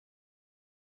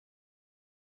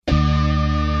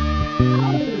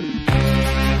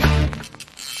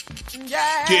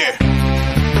Yeah.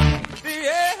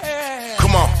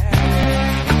 Come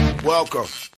on. Welcome.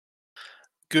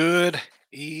 Good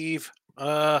evening.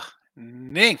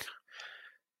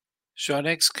 Sean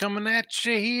X coming at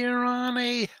you here on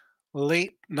a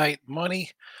late night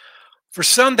money for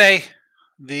Sunday,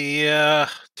 the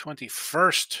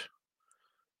 21st. I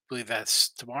believe that's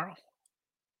tomorrow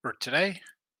or today.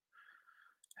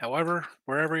 However,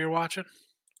 wherever you're watching,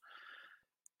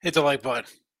 hit the like button.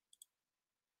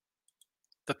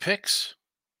 The picks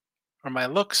or my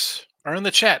looks are in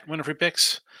the chat. Winner free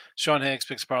picks. Sean Higgs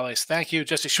picks parlays. Thank you.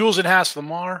 Jesse Schul's in house.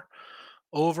 Lamar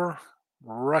over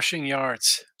rushing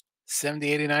yards.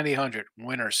 70, 80, 90, 100.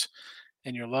 Winners.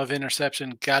 And your love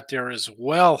interception got there as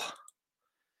well.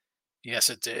 Yes,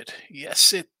 it did.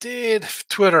 Yes, it did.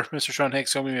 Twitter, Mr. Sean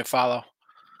Higgs. Go give me a follow.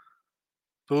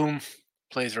 Boom.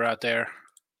 Plays are out there.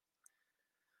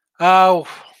 Oh,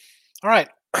 all right.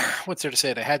 What's there to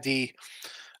say? They had the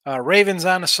Ravens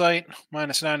on the site,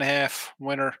 minus 9.5,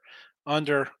 winner.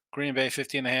 Under Green Bay,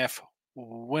 50.5,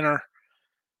 winner.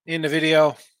 In the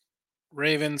video,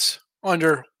 Ravens,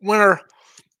 under, winner.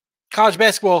 College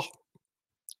basketball,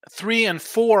 3 and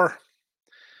 4,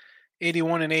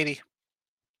 81 and 80,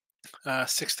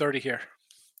 6:30 here.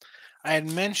 I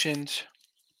had mentioned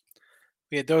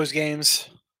we had those games,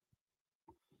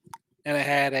 and I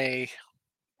had a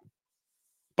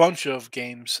bunch of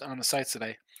games on the sites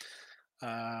today.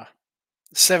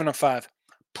 7 and 5.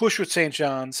 Push with St.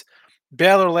 John's.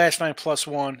 Baylor last night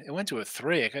 +1. It went to a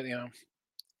 3. I got,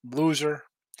 loser.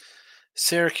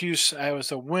 Syracuse, I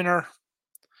was a winner.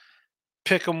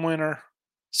 Pick'em winner.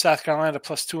 South Carolina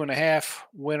 +2.5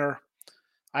 winner.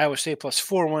 Iowa State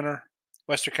 +4 winner.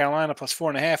 Western Carolina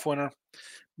 +4.5 winner.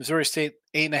 Missouri State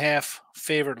 8.5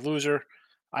 favored loser.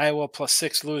 Iowa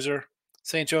 +6 loser.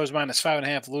 St. Joe's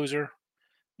 -5.5 loser.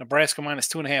 Nebraska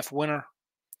 -2.5 winner.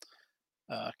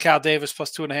 Cal Davis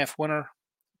 +2.5 winner.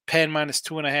 Penn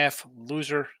 -2.5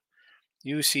 loser.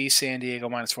 UC San Diego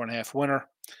 -4.5 winner.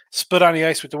 Split on the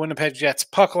ice with the Winnipeg Jets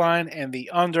puck line and the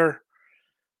under.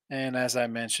 And as I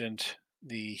mentioned,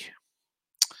 the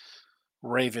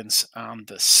Ravens on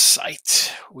the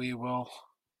site. We will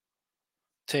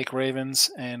take Ravens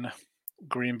and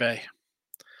Green Bay.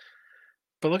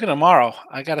 But look at tomorrow.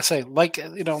 I got to say,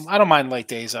 I don't mind late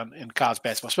days in college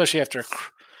basketball, especially after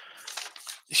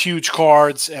huge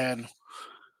cards and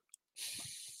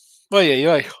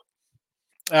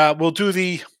we'll do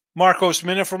the Marcos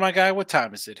Minute for my guy. What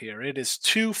time is it here? It is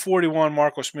 2:41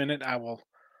 Marcos Minute. Who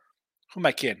am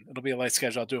I kidding? It'll be a light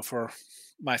schedule. I'll do it for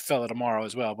my fella tomorrow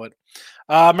as well. But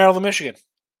Maryland, Michigan.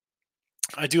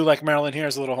 I do like Maryland here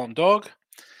as a little home dog.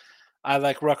 I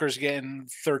like Rutgers getting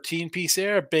 13-piece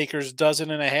there. Baker's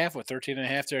 12.5 with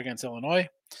 13.5 there against Illinois.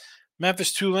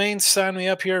 Memphis, Tulane, sign me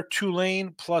up here.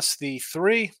 Tulane plus the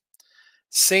 3.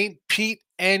 St. Pete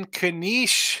and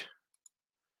Kanish.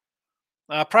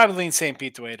 Probably lean St.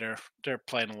 Pete the way they're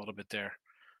playing a little bit there.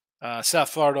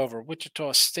 South Florida over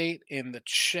Wichita State in the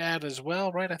chat as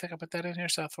well, right? I think I put that in here.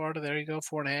 South Florida, there you go.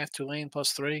 4.5. Tulane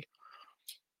 +3.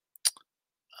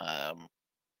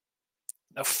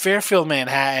 Fairfield,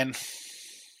 Manhattan.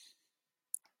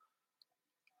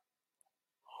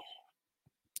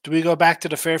 Do we go back to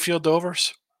the Fairfield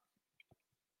Dovers?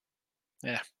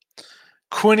 Yeah.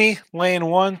 Quinny laying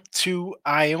 1 to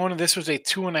Iona. This was a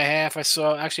 2.5. I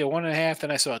saw actually a 1.5. Then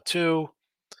I saw a 2.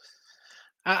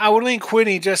 I would lean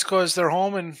Quinny just because they're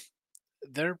home and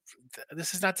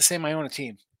this is not the same Iona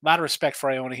team. A lot of respect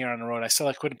for Iona here on the road. I still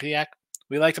like Quinnipiac.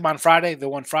 We liked them on Friday. They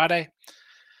won Friday.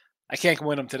 I can't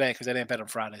win them today because I didn't bet them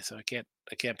Friday, so I can't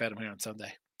bet them here on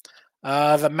Sunday.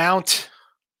 The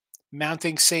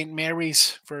mounting St.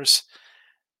 Mary's versus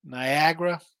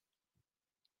Niagara.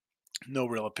 No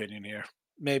real opinion here.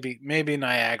 Maybe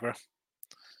Niagara.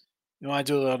 You want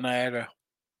to do a little Niagara?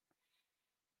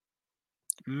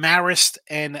 Marist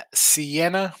and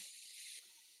Siena.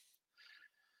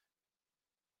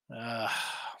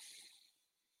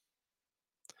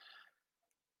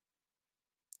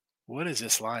 What is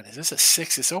this line? Is this a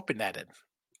 6? It's opened at it.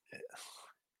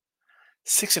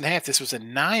 6.5. This was a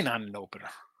 9 on an opener.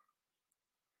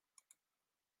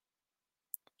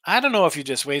 I don't know if you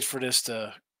just wait for this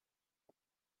to,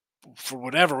 for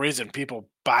whatever reason, people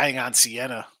buying on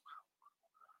Siena.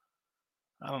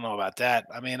 I don't know about that.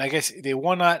 I mean, I guess they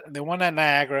won that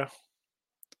Niagara.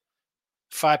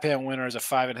 5-point winner is a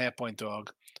 5.5-point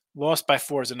dog. Lost by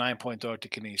 4 is a 9-point dog to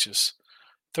Canisius.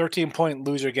 13-point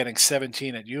loser getting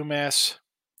 17 at UMass.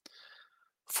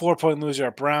 4-point loser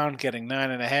at Brown getting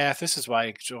 9.5. This is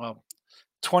why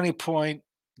 20-point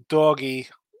doggy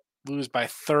lose by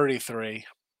 33.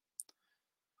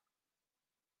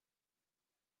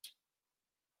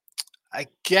 I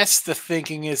guess the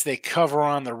thinking is they cover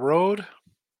on the road.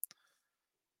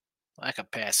 I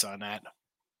could pass on that.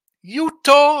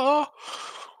 Utah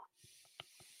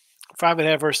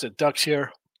 5.5 versus the Ducks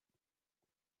here.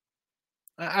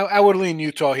 I would lean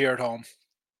Utah here at home.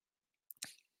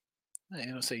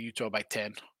 Say Utah by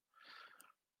 10.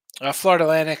 Florida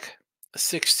Atlantic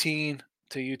 16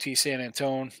 to UT San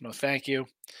Antonio. No, thank you.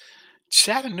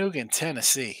 Chattanooga and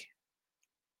Tennessee.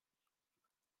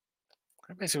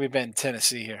 Basically, we've been in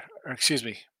Tennessee here. Or excuse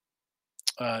me,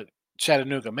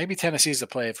 Chattanooga. Maybe Tennessee's the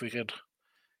play if we could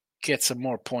get some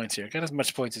more points here. Get as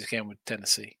much points as you can with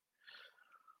Tennessee.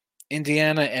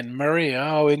 Indiana and Murray.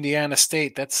 Oh, Indiana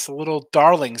State. That's the little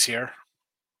darlings here.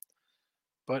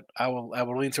 But I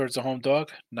will lean towards the home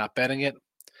dog. Not betting it.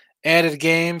 Added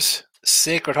games.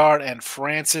 Sacred Heart and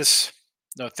Francis.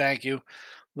 No, thank you.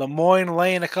 Lemoyne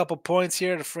laying a couple points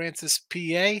here to Francis,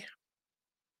 PA.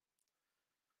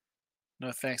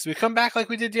 No thanks. We come back like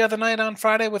we did the other night on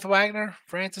Friday with Wagner,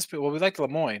 Francis. Well, we like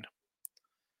Lemoyne.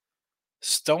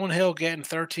 Stonehill getting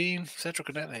 13. Central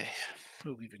Connecticut.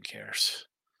 Who even cares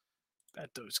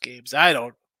about those games? I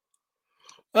don't.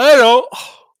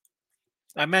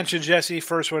 I mentioned Jesse,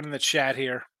 first one in the chat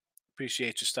here.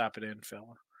 Appreciate you stopping in,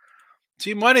 fella.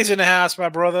 T Money's in the house, my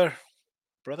brother.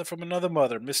 Brother from another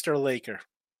mother, Mr. Laker.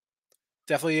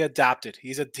 Definitely adopted.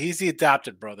 He's the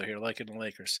adopted brother here, like in the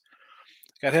Lakers.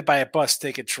 Got hit by a bus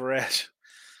taking trash.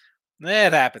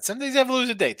 It happens. Sometimes you have to lose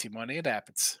a day, T Money. It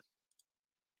happens.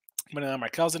 Money on my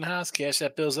cousin house. Cash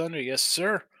that bill's under. Yes,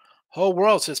 sir. Whole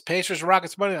world says Pacers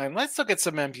Rockets money line. Let's look at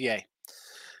some NBA.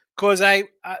 Because I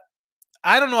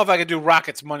don't know if I could do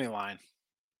Rockets money line.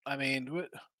 I mean,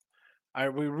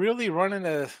 are we really running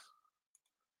to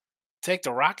take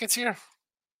the Rockets here?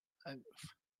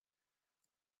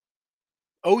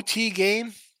 OT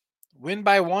game, win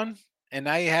by 1, and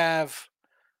now you have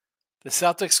the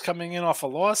Celtics coming in off a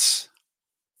loss.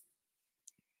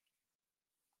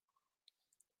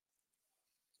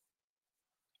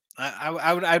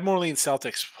 I'd more lean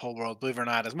Celtics whole world, believe it or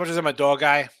not. As much as I'm a dog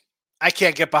guy, I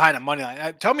can't get behind a money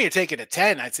line. Tell me you're taking a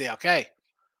 10, I'd say okay.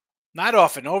 Not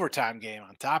off an overtime game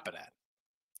on top of that.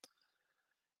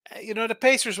 The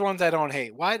Pacers ones I don't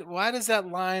hate. Why does that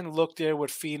line look there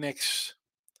with Phoenix?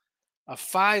 A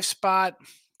 5 spot?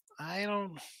 I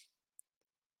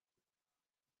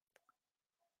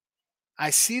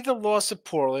see the loss of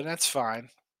Portland. That's fine.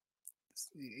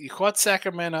 You caught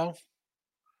Sacramento.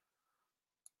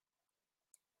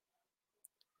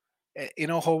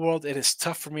 Whole world, it is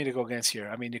tough for me to go against here.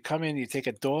 I mean, you come in, you take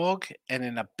a dog, and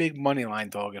then a big money line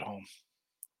dog at home.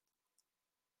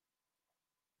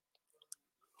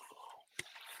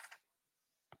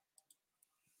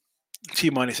 T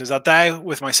Money says, I'll die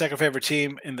with my second favorite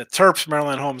team in the Terps,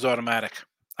 Maryland Homes automatic.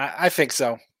 I think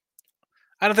so.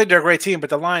 I don't think they're a great team, but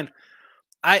the line,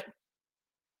 I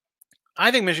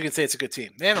think Michigan State's a good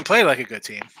team. They haven't played like a good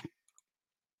team.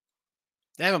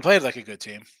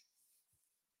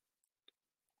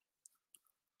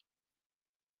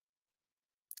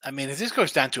 I mean, if this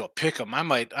goes down to a pick 'em, I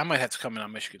might have to come in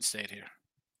on Michigan State here.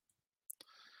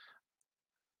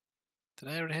 Did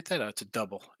I already hit that? Oh, it's a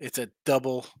double.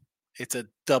 It's a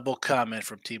double comment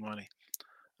from T Money.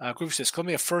 Groovy says,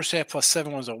 Columbia first half plus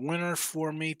 7 was a winner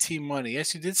for me, T Money.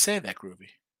 Yes, you did say that, Groovy.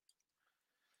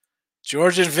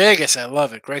 George in Vegas. I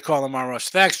love it. Great call, Lamar Rush.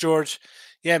 Thanks, George.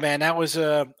 Yeah, man, that was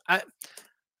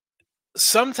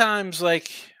sometimes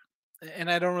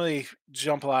and I don't really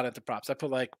jump a lot at the props. I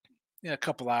put a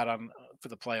couple out on for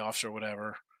the playoffs or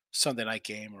whatever, Sunday night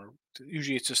game, or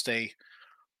usually it's just a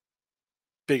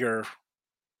bigger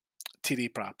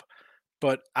TD prop.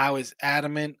 But I was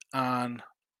adamant on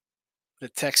the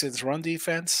Texans' run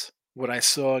defense. What I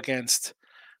saw against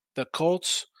the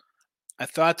Colts, I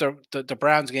thought the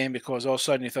Browns game, because all of a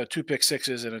sudden you throw 2 pick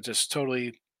sixes and it just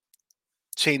totally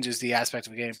changes the aspect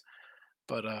of the game.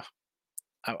 But I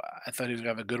thought he was going to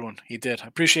have a good one. He did. I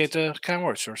appreciate the kind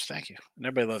words, George. Thank you. And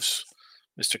everybody loves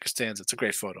Mr. Costanza. It's a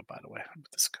great photo, by the way. Look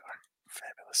at this car.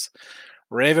 Fabulous.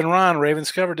 Raven Ron,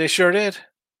 Ravens covered. They sure did.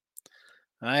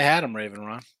 I had him, Raven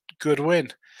Ron. Good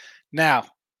win. Now,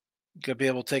 going to be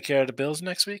able to take care of the Bills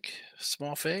next week?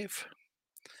 Small fave.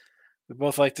 We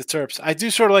both like the Terps. I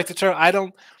do sort of like the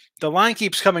Terps. The line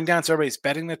keeps coming down, so everybody's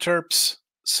betting the Terps.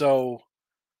 So,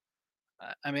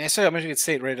 I mean, I say Michigan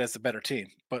State rated as the better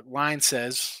team, but line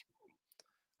says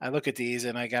I look at these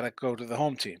and I got to go to the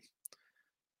home team.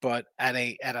 But at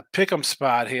a pick'em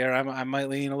spot here, I might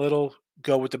lean a little,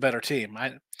 go with the better team.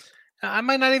 I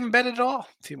might not even bet it at all,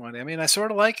 Team Money. I mean, I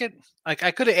sort of like it. Like I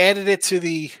could have added it to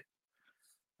the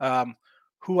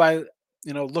who I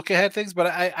look ahead things, but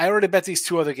I already bet these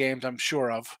 2 other games I'm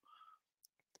sure of.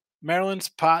 Maryland's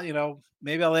pot.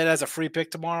 Maybe I'll lay it as a free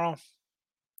pick tomorrow.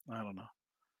 I don't know.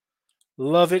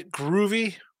 Love it,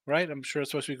 groovy, right? I'm sure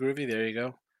it's supposed to be groovy. There you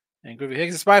go. And groovy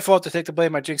Higgs. It's my fault to take the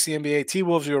blame. I jinxed the NBA. T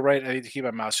Wolves, you were right. I need to keep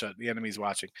my mouth shut. The enemy's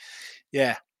watching.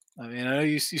 Yeah. I mean, I know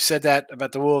you said that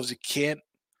about the Wolves. You can't.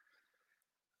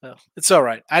 Well, it's all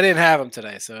right. I didn't have them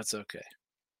today, so it's okay.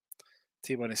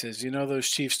 T Money says, those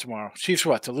Chiefs tomorrow. Chiefs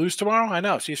what? To lose tomorrow? I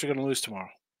know. Chiefs are going to lose tomorrow.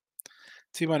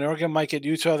 T Money, Oregon might get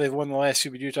Utah. They've won the last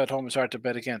two, but Utah at home is hard to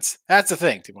bet against. That's the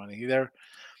thing, T Money. You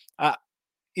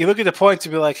look at the point to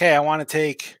be like, hey, I want to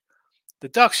take the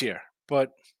Ducks here,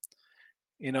 but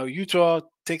Utah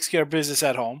takes care of business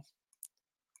at home.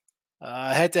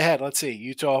 Head to head, let's see.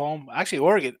 Utah home.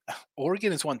 Actually,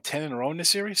 Oregon has won 10 in a row in this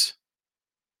series.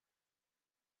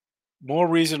 More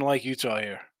reason to like Utah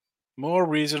here. More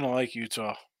reason to like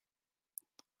Utah.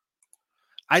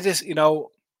 I just, Oregon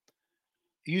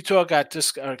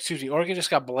just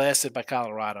got blasted by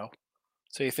Colorado.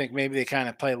 So you think maybe they kind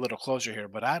of play a little closer here,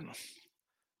 but I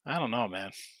don't know,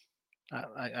 man.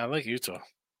 I like Utah.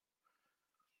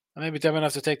 I may be dumb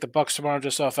enough to take the Bucks tomorrow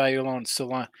just off value alone. Still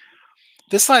line.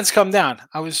 This line's come down.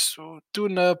 I was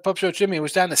doing the Pub Show with Jimmy. It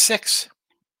was down to 6.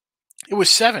 It was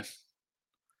 7.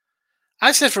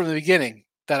 I said from the beginning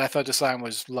that I thought this line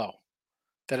was low.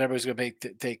 That everybody's going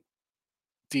to take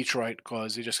Detroit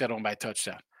because they just got owned by a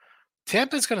touchdown.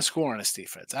 Tampa's going to score on its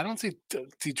defense. I don't see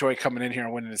Detroit coming in here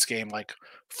and winning this game like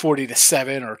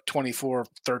 40-7 or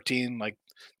 24-13, like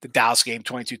the Dallas game,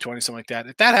 22-20, something like that.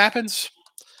 If that happens,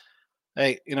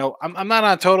 hey, I'm not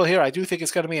on total here. I do think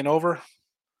it's going to be an over,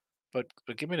 but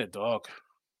give me the dog.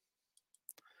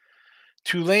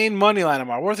 Tulane money line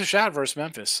tomorrow, worth a shot versus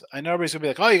Memphis. I know everybody's gonna be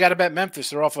like, "Oh, you got to bet Memphis.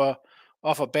 They're off a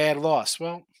bad loss."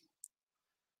 Well,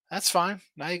 that's fine.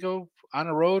 Now you go on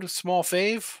the road, small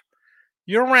fave.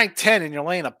 You're ranked 10 and you're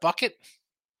laying a bucket.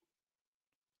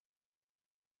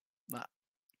 Nah.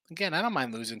 Again, I don't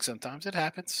mind losing sometimes. It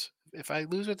happens. If I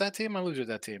lose with that team, I lose with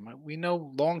that team. We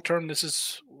know long term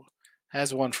this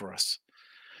has won for us.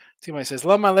 Team says,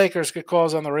 "Love my Lakers. Good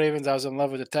calls on the Ravens. I was in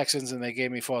love with the Texans and they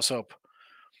gave me false hope."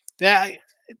 Yeah,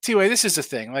 T-Way, this is the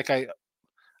thing. Like I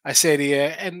say to you,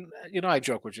 and I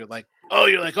joke with you, like, oh,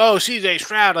 you're like, oh, CJ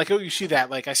Stroud, like, oh, you see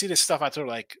that, like, I see this stuff out there,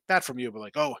 like, not from you, but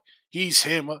like, oh, he's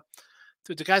him.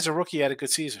 Dude, the guy's a rookie, had a good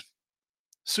season.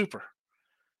 Super.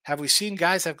 Have we seen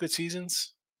guys have good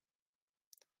seasons?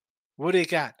 What do you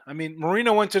got? I mean,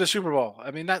 Marino went to the Super Bowl. I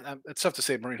mean, it's tough to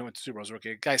say Marino went to the Super Bowl as a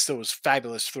rookie. The guy still was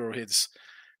fabulous through his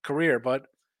career, but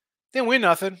didn't win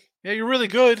nothing. Yeah, you're really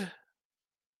good.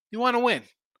 You want to win.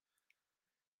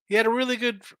 He had a really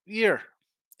good year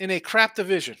in a crap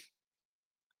division.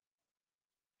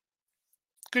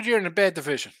 Good year in a bad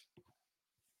division.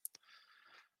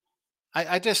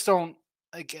 I just don't,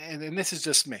 again, and this is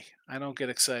just me. I don't get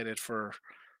excited for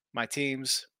my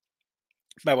teams.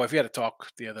 My wife, we had a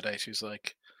talk the other day. She was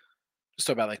like, just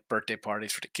talking about like birthday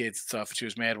parties for the kids and stuff. And she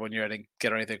was mad one year I didn't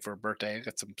get her anything for her birthday. I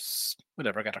got some,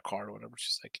 whatever, I got a card or whatever.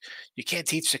 She's like, you can't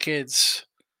teach the kids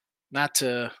not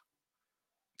to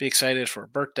be excited for a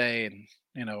birthday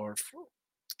and, or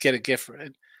get a gift.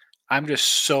 I'm just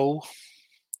so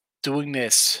doing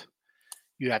this.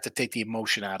 You have to take the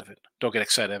emotion out of it. Don't get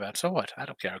excited about it. So what? I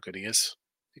don't care how good he is.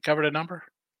 You covered a number.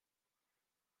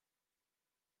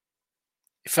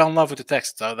 You fell in love with the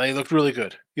Texans. Oh, they looked really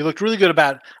good. You looked really good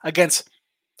against,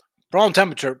 for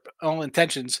all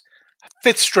intentions,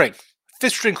 fifth string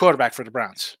quarterback for the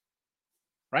Browns.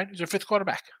 Right? He's their fifth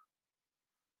quarterback.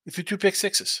 You threw 2 pick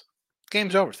sixes.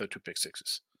 Game's over. Throw 2 pick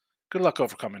sixes. Good luck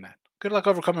overcoming that. Good luck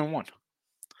overcoming one.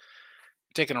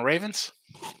 Taking the Ravens.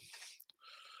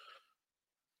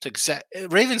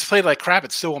 Ravens played like crap.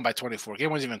 It still won by 24.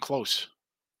 Game wasn't even close.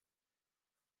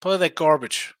 Played like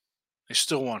garbage. They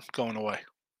still won going away.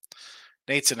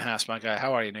 Nate's in the house, my guy.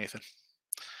 How are you, Nathan?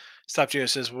 Stop Gio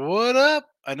says, "What up?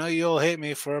 I know you all hate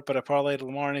me for it, but I parlayed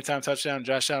Lamar anytime touchdown,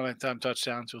 Josh Allen anytime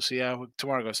touchdowns. We'll see how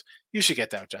tomorrow goes." You should get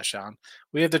that with Josh Allen.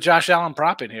 We have the Josh Allen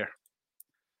prop in here.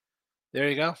 There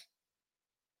you go.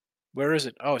 Where is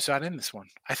it? Oh, it's not in this one.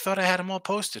 I thought I had them all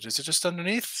posted. Is it just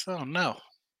underneath? Oh, no.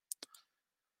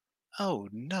 Oh,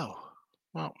 no.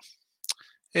 Well,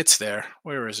 it's there.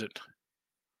 Where is it?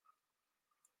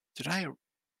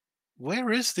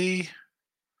 Where is the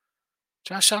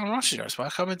Josh Allen rushing yards? Why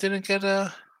come it didn't get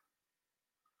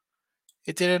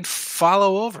it didn't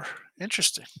follow over?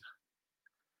 Interesting.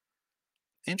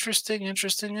 Interesting.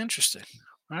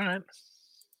 All right.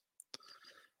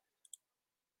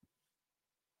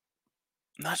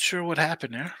 Not sure what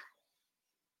happened there.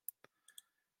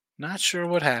 Not sure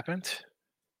what happened.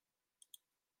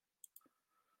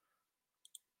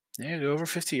 There you go, over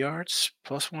 50 yards,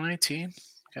 plus 118.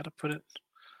 Got to put it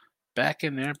Back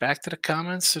in there, back to the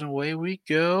comments, and away we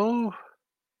go.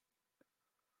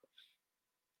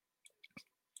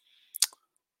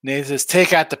 Nathan says,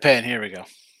 take out the pen. Here we go.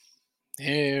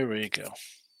 Here we go.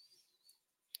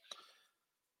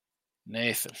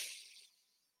 Nathan.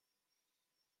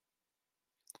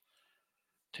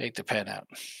 Take the pen out.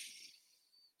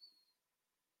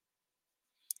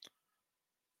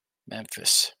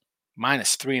 Memphis.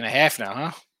 Minus 3.5 now,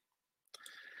 huh?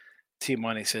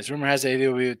 T-Money says, rumor has it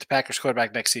he'll be the Packers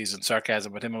quarterback next season.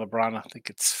 Sarcasm, but him and LeBron, I think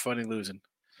it's funny losing.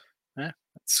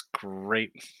 That's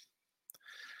great.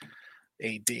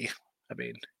 AD. I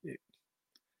mean,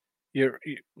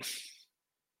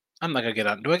 I'm not going to get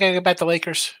on. Do I got to get back to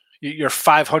Lakers? Your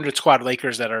 500 squad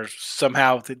Lakers that are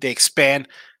somehow, they expand.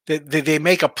 They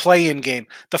make a play-in game.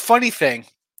 The funny thing,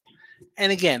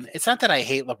 and again, it's not that I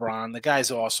hate LeBron. The guy's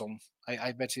awesome.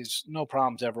 I bet he's no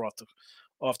problems ever off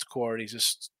the court. He's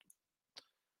just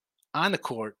on the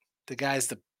court. The guy's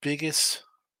the biggest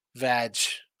vag.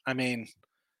 I mean,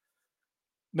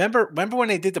 remember when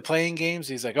they did the playing games?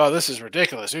 He's like, "Oh, this is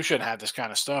ridiculous. You shouldn't have this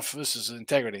kind of stuff. This is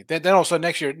integrity." Then also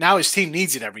next year, now his team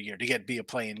needs it every year to be a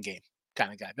playing game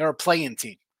kind of guy. They're a playing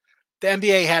team. The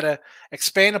NBA had to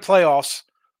expand the playoffs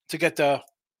to get the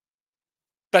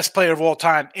best player of all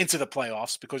time into the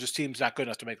playoffs because his team's not good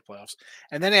enough to make the playoffs.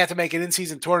 And then they have to make an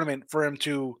in-season tournament for him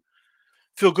to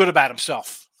feel good about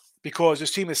himself because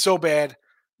his team is so bad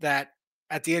that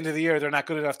at the end of the year, they're not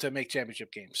good enough to make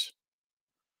championship games.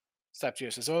 Stop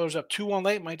Gio says, there's up 2-1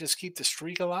 late. Might just keep the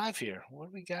streak alive here. What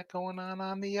do we got going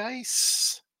on the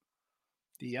ice?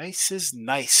 The ice is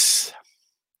nice.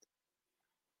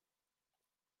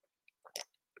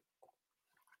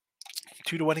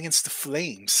 2-1 against the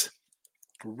Flames.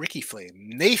 Ricky Flame.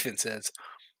 Nathan says,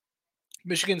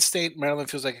 Michigan State, Maryland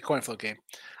feels like a coin flip game.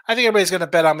 I think everybody's going to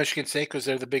bet on Michigan State because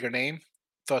they're the bigger name.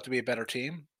 Thought to be a better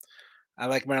team. I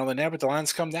like Maryland there, but the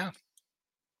line's come down.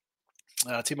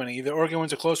 Team money. Either Oregon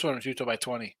wins a close one or Utah by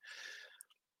 20.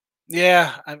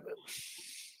 Yeah. That's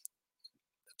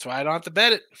why I don't have to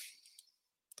bet it.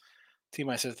 Team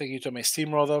I said, I think Utah may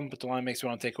steamroll them, but the line makes me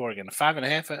want to take Oregon.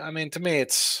 5.5. I mean, to me,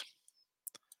 it's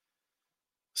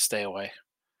stay away.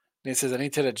 And he says, I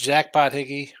need to hit a jackpot,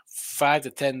 Higgy, 5 to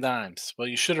 10 dimes. Well,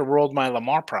 you should have rolled my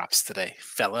Lamar props today,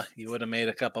 fella. You would have made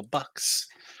a couple bucks.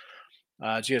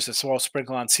 Gio says, small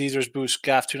sprinkle on Caesars boost.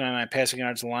 Goff 299 passing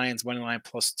yards. Lions money line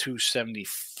plus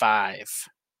 275.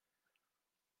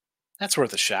 That's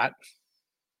worth a shot.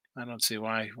 I don't see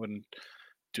why you wouldn't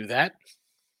do that.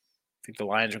 I think the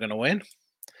Lions are going to win.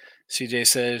 CJ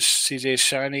says, CJ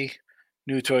shiny,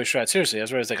 new toy Stroud. Seriously,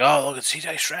 that's where it's like, oh, look at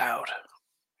CJ Stroud.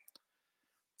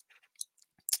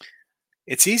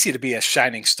 It's easy to be a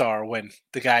shining star when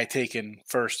the guy taken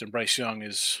first and Bryce Young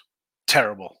is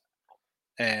terrible.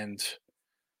 And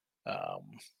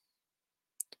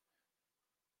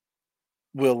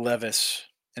Will Levis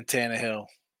and Tannehill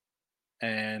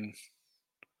and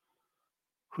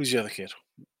who's the other kid?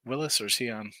 Willis, or is he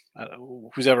on?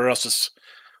 Who's ever else is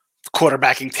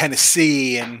quarterbacking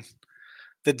Tennessee and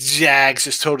the Jags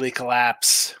just totally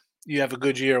collapse. You have a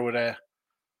good year with a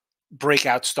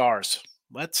breakout stars.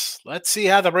 Let's see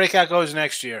how the breakout goes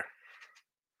next year.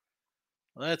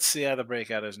 Let's see how the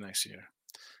breakout is next year.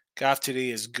 Goff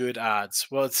TD is good odds.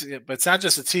 Well, but it's not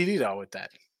just a TD though with that.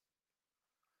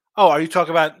 Oh, are you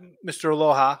talking about Mr.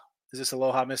 Aloha? Is this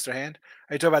Aloha, Mr. Hand?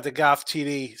 Are you talking about the Goff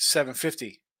TD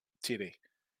 750 TD?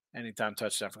 Anytime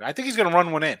touchdown. I think he's going to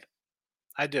run one in.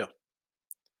 I do.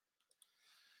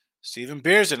 Stephen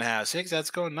Beers in the house. Higgs, that's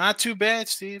going not too bad,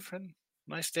 Steve.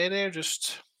 Nice day there.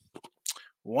 Just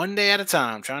one day at a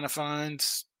time. Trying to find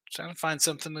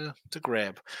something to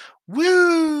grab.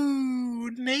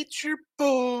 Woo! Nature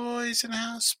Boys in the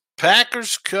house.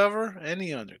 Packers cover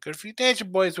any under. Good for you, Nature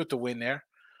Boys, with the win there.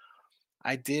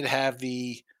 I did have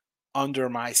the under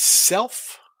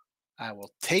myself. I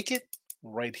will take it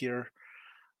right here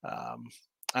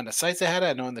on the sites I had.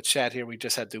 I know in the chat here we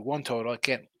just had to do one total. I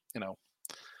can't, I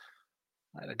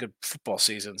had a good football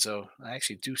season, so I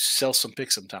actually do sell some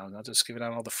picks sometimes. I'll just giving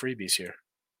out all the freebies here.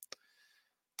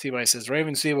 T-Mike says,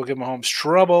 Ravens D will give Mahomes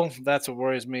trouble. That's what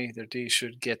worries me. Their D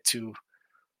should get to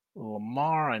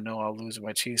Lamar. I know I'll lose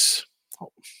my Chiefs.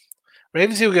 Oh.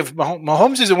 Ravens D will give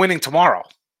Mahomes isn't winning tomorrow.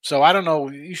 So I don't know.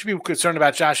 You should be concerned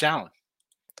about Josh Allen.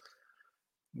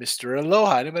 Mr.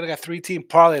 Aloha. Anybody got 3-team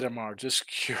parlay tomorrow? Just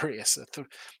curious.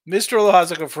 Mr.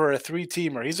 Aloha's looking for a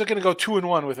 3-teamer. He's looking to go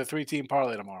 2-1 with a 3-team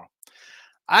parlay tomorrow.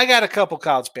 I got a couple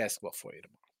college basketball for you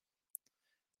tomorrow.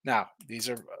 Now, these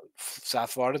are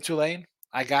South Florida, Tulane.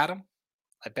 I got them.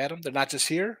 I bet them. They're not just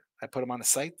here. I put them on the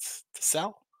site to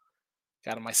sell.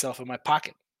 Got them myself in my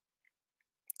pocket.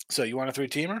 So you want a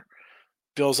 3-teamer?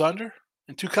 Bills under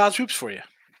and 2 college hoops for you.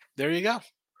 There you go.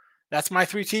 That's my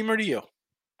 3-teamer to you.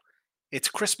 It's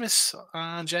Christmas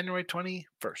on January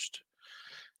 21st.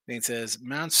 It says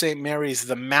Mount St. Mary's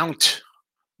the Mount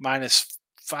minus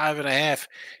 5.5.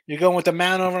 You're going with the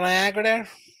Mount over Niagara there?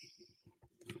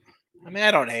 I mean,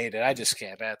 I don't hate it. I just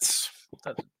can't. That's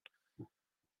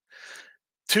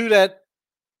two that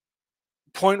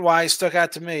point wise stuck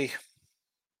out to me.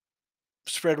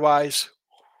 Spread wise,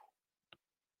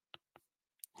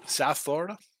 South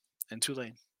Florida and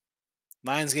Tulane.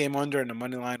 Lions game under and the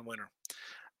money line winner.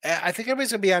 I think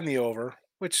everybody's going to be on the over,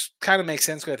 which kind of makes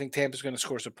sense because I think Tampa's going to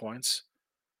score some points.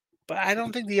 But I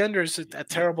don't think the under is a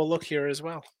terrible look here as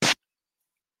well.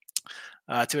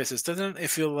 Tua says, doesn't it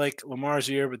feel like Lamar's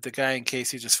year, but the guy in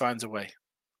Casey just finds a way?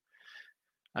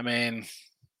 I mean,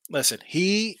 listen,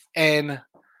 he and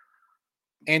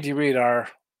Andy Reid are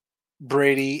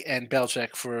Brady and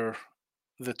Belichick for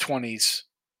the 20s.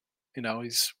 You know,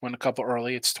 he's won a couple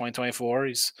early. It's 2024.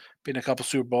 He's been in a couple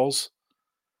Super Bowls.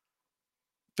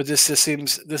 But this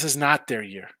is not their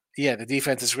year. Yeah, the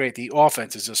defense is great. The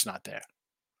offense is just not there.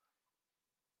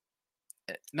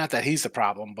 Not that he's the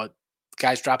problem, but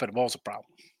guys dropping the ball is a problem.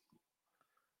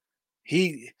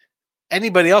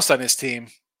 Anybody else on this team,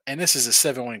 and this is a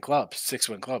 7-win club,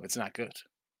 6-win club, it's not good.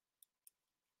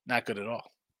 Not good at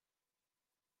all.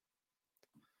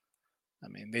 I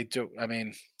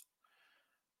mean,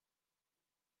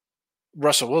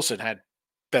 Russell Wilson had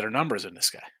better numbers than this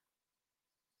guy.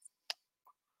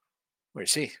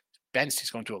 Where's he? Benched. He's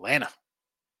going to Atlanta.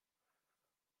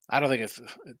 I don't think it's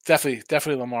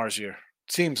definitely Lamar's year.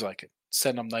 Seems like it.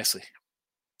 Setting up nicely.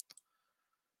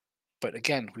 But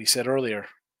again, we said earlier,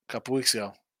 a couple weeks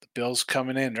ago, the Bills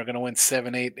coming in. They're going to win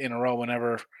 7-8 in a row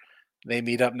whenever they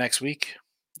meet up next week.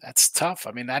 That's tough.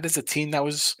 I mean, that is a team that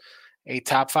was a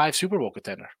top 5 Super Bowl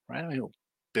contender, right? I mean,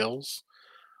 Bills,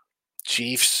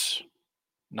 Chiefs,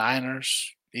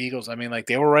 Niners, Eagles. I mean, like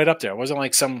they were right up there. It wasn't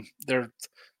like some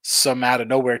out of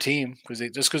nowhere team because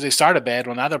they started bad.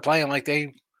 Well, now they're playing like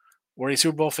they were a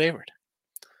Super Bowl favorite.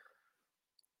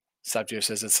 Sabio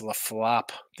says it's a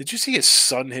flop. Did you see his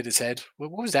son hit his head?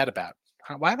 What was that about?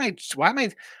 Why am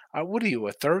I? What are you,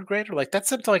 a third grader? Like that's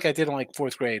something like I did in like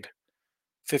 4th grade,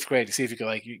 5th grade to see if you could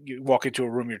like you walk into a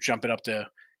room, you're jumping up to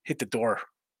hit the door.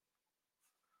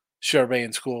 Show everybody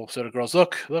in school. So the girls,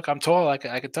 look, I'm tall. I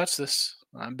can touch this.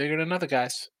 I'm bigger than other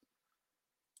guys.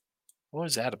 What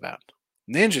was that about?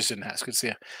 Ninjas didn't ask. Good to see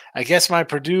you. I guess my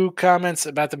Purdue comments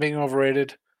about them being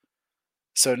overrated.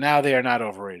 So now they are not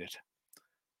overrated.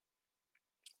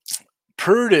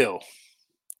 Purdue.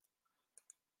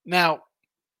 Now,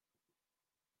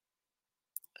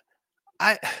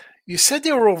 you said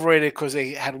they were overrated because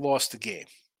they had lost the game.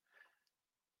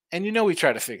 And you know we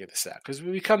try to figure this out because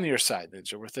we come to your side,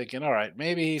 Ninja. We're thinking, all right,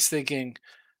 maybe he's thinking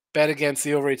bet against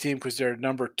the overrated team because they're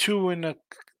number 2 in the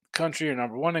country or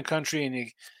number 1 in the country, and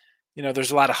you know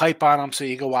there's a lot of hype on them, so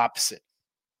you go opposite.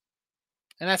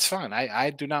 And that's fine.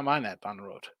 I do not mind that on the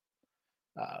road.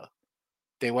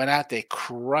 They went out, they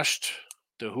crushed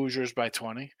the Hoosiers by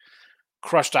 20,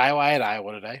 crushed Iowa. I had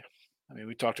Iowa today. I mean,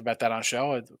 we talked about that on the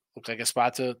show. It looked like a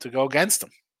spot to go against them.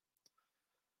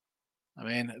 I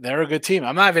mean, they're a good team.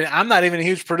 I'm not even a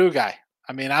huge Purdue guy.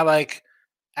 I mean, I like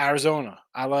Arizona.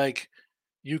 I like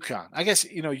UConn. I guess,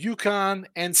 UConn,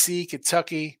 NC,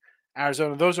 Kentucky,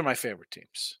 Arizona, those are my favorite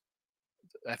teams.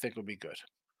 I think will be good.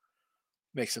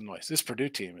 Make some noise. This Purdue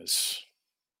team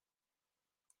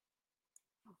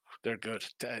they're good.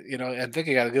 I think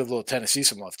you got to give a little Tennessee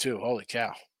some love too. Holy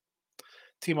cow.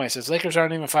 T-Mike says, Lakers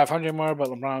aren't even 500 anymore, but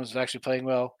LeBron is actually playing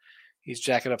well. He's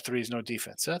jacking up threes, no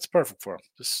defense. So that's perfect for him.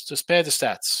 Just pad the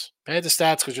stats. Pad the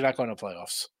stats because you're not going to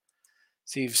playoffs.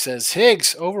 Steve says,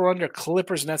 Higgs, over under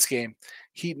Clippers Nets game.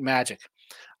 Heat Magic.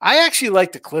 I actually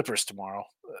like the Clippers tomorrow.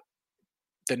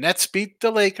 The Nets beat the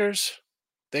Lakers.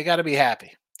 They got to be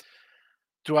happy.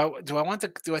 Do I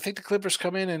think the Clippers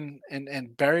come in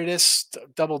and bury this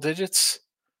double digits?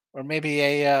 Or maybe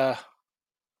I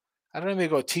don't know, maybe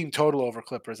go team total over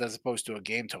Clippers as opposed to a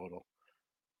game total.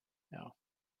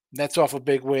 Nets off a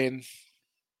big win.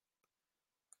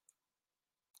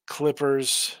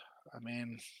 Clippers, I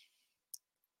mean,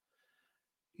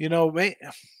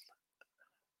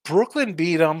 Brooklyn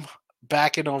beat them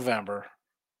back in November,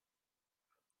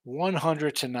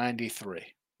 100-93.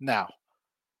 Now,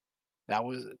 that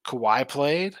was Kawhi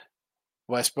played,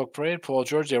 Westbrook played, Paul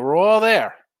George. They were all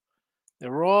there. They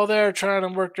were all there trying to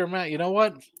work their match. You know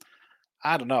what?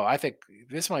 I don't know. I think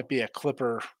this might be a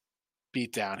Clipper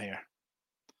beatdown here.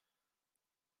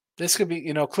 This could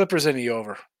be, Clippers in the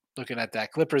over. Looking at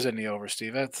that, Clippers in the over,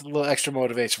 Steve. That's a little extra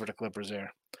motivation for the Clippers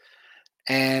there.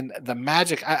 And the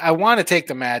Magic, I want to take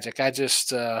the Magic. I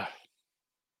just,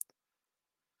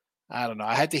 I don't know.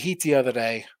 I had the Heat the other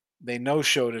day. They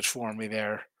no-showed it for me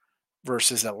there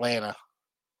versus Atlanta.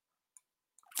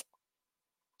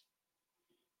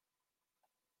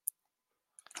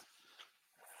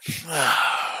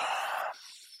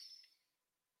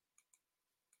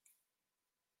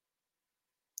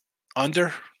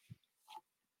 Under?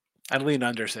 I'd lean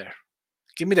unders there.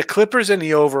 Give me the Clippers and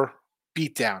the over.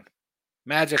 Beat down.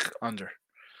 Magic under.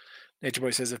 Nature Boy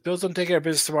says, if Bills don't take care of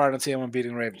business tomorrow, I don't see anyone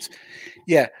beating Ravens.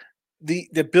 Yeah,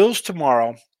 the Bills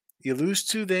tomorrow, you lose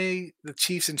to the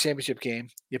Chiefs in championship game.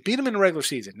 You beat them in the regular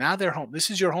season. Now they're home. This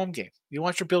is your home game. You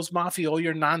want your Bills Mafia, all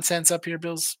your nonsense up here,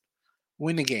 Bills?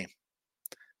 Win the game.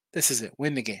 This is it.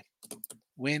 Win the game.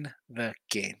 Win the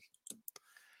game.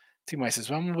 T-Mike says,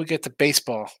 when will we get to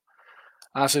baseball?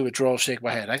 Honestly, withdrawal, shake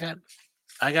my head.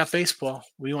 I got baseball.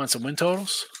 We want some win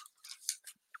totals?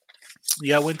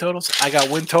 You got win totals? I got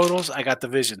win totals. I got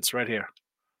divisions right here.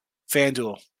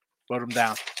 FanDuel. Wrote them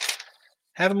down.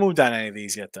 Haven't moved on any of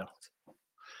these yet, though.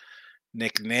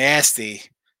 Nick Nasty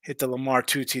hit the Lamar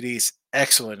 2 TDs.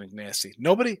 Excellent, Nick Nasty.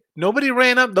 Nobody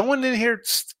ran up. No one in here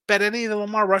bet any of the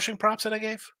Lamar rushing props that I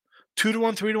gave.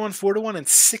 2-1, 3-1, 4-1, and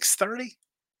 630.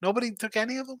 Nobody took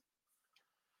any of them.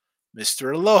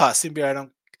 Mr. Aloha, Simbi, I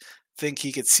don't think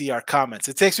he could see our comments.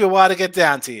 It takes me a while to get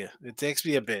down to you. It takes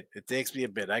me a bit.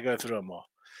 I go through them all.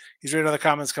 He's reading other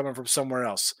comments coming from somewhere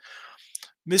else.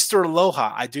 Mr.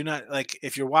 Aloha, I do not like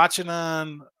if you're watching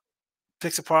on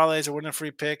Picks and Parlays or winning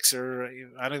free picks, or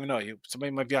I don't even know,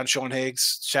 somebody might be on Sean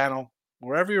Higgs' channel,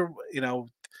 wherever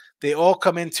they all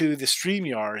come into the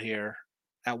StreamYard here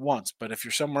at once. But if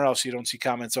you're somewhere else, you don't see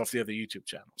comments off the other YouTube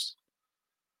channels.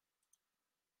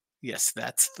 Yes,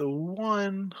 that's the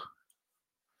one.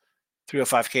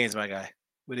 305 Canes, my guy.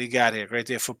 What do you got here? Great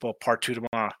day of football, part 2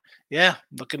 tomorrow. Yeah,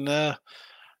 looking to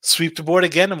sweep the board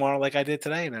again tomorrow like I did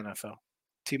today in NFL.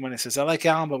 T-Money says, I like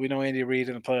Allen, but we know Andy Reid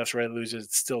in the playoffs ready to lose.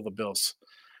 It's still the Bills.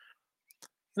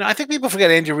 I think people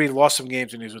forget Andy Reid lost some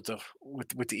games when he was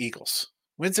with the Eagles.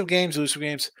 Win some games, lose some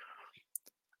games.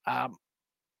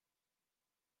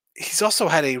 He's also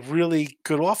had a really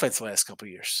good offense the last couple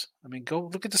of years. I mean, go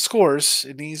look at the scores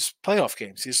in these playoff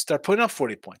games. You start putting up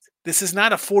 40 points. This is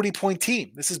not a 40-point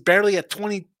team. This is barely a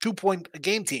 22-point a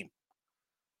game team.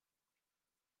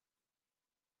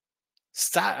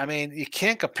 Stop. I mean, you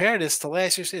can't compare this to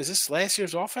last year's. Is this last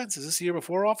year's offense? Is this the year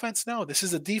before offense? No, this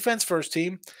is a defense first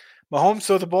team. Mahomes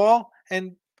throw the ball,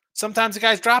 and sometimes the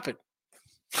guys drop it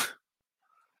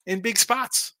in big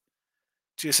spots.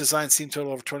 GSS Lions team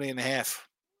total over 20.5.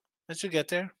 That should get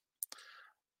there.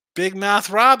 Big Mouth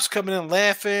Rob's coming in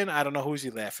laughing. I don't know who's he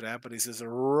laughing at, but he says a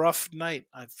rough night.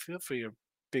 I feel for you,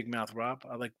 Big Mouth Rob.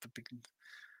 I like the big.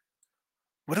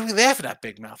 What are we laughing at,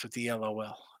 Big Mouth, with the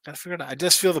LOL? Gotta figure it out. I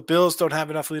just feel the Bills don't have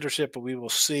enough leadership, but we will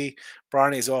see.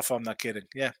 Barney's off. I'm not kidding.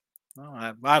 Yeah.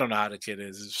 No, I don't know how the kid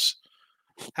is.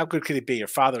 How good could he be? Your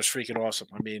father's freaking awesome.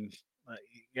 I mean,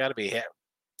 you got to be a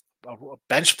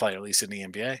bench player, at least in the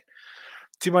NBA.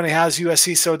 T-Money, how's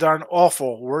USC so darn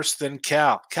awful? Worse than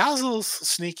Cal. Cal's a little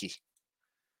sneaky.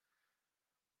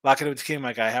 Lock it up with the king,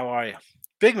 my guy. How are you?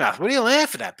 Big Mouth, what are you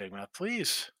laughing at, Big Mouth?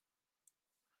 Please.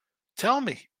 Tell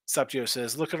me. Stop Gio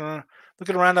says, looking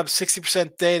around up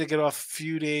 60% day to get off a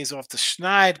few days off the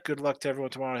schneid. Good luck to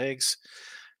everyone tomorrow, Higgs.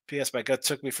 P.S. My gut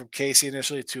took me from Casey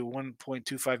initially to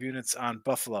 1.25 units on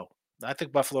Buffalo. I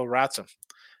think Buffalo rots them.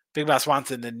 Big Mouth wants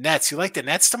the Nets. You like the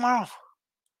Nets tomorrow?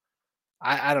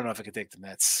 I don't know if I could take the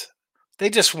Nets. They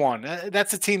just won.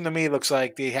 That's a team to me looks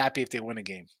like they're happy if they win a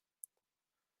game.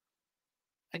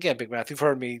 Again, Big Mouth, you've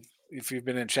heard me if you've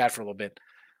been in chat for a little bit.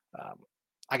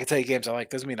 I can tell you games I like.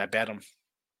 Doesn't mean I bet them.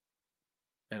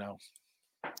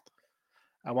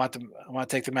 I want to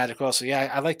take the Magic also.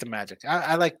 Yeah, I like the Magic.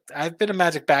 I've been a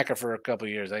Magic backer for a couple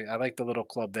of years. I like the little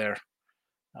club there.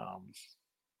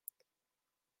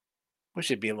 Wish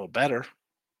it'd be a little better,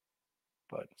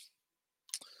 but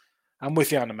I'm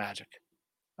with you on the Magic.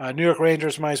 New York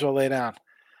Rangers might as well lay down.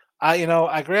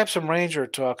 I grabbed some Ranger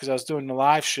talk because I was doing the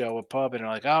live show with Pub, and they're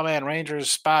like, "Oh man,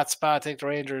 Rangers spot, take the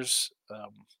Rangers."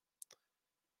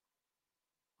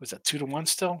 Was that 2-1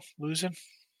 still losing?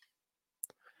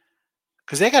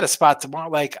 Because they got a spot tomorrow.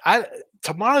 Like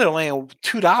tomorrow they're laying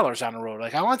 $2 on the road.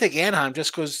 Like I want to take Anaheim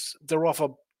just because they're off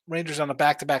of Rangers on a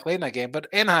back-to-back late night game, but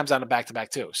Anaheim's on a back-to-back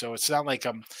too. So it's not like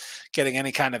I'm getting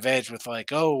any kind of edge with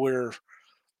like, oh, we're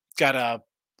got a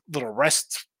little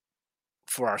rest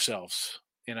for ourselves.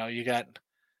 You got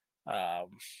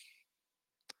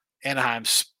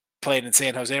Anaheim's playing in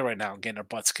San Jose right now and getting their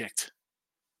butts kicked.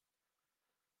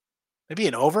 Maybe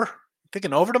an over?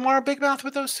 Thinking over tomorrow, Big Mouth,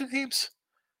 with those two teams?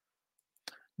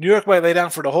 New York might lay down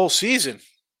for the whole season.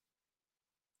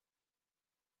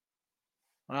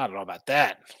 I don't know about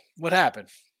that. What happened?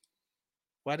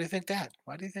 Why do you think that?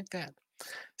 Why do you think that?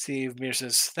 Steve Mears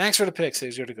says, thanks for the pick.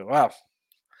 Says you're to go. Wow.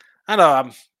 I know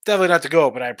I'm definitely not to go,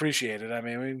 but I appreciate it. I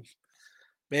mean,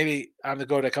 maybe I'm the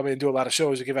go to come in and do a lot of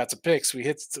shows and give out some picks. We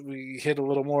hit a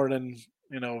little more than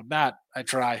not. I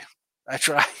try. I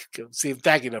try. See,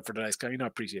 thank you for the nice comment. I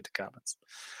appreciate the comments.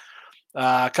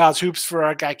 College hoops for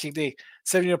our guy King D.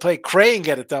 7-year play. Crane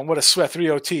get it done. What a sweat. 3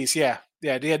 OTs. Yeah.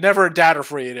 Never a doubter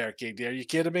for you there, King D. Are you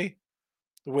kidding me?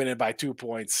 Winning by 2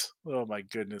 points. Oh my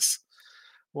goodness.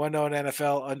 1-0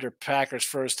 NFL under Packers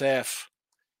first half.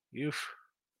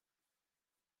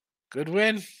 Good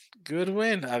win. Good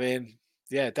win. I mean,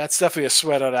 yeah, that's definitely a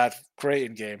sweat on that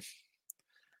Creighton game.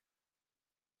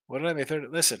 What did I make?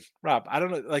 Listen, Rob, I don't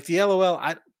know. Like the LOL,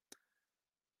 I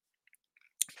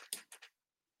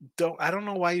don't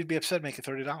know why you'd be upset making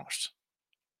 $30.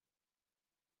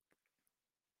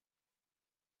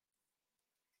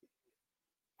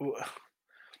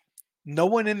 No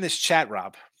one in this chat,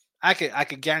 Rob. I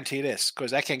could guarantee this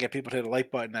because I can't get people to hit a like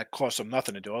button that costs them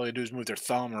nothing to do. All they do is move their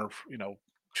thumb or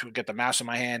to get the mouse in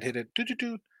my hand, hit it.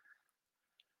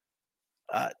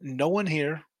 No one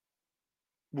here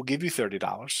will give you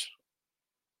 $30.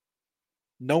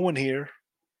 No one here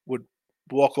would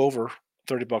walk over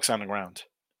 $30 on the ground.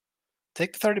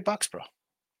 Take the $30, bro.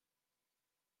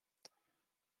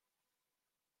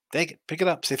 Take it. Pick it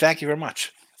up. Say thank you very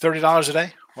much. $30 a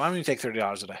day? Why don't you take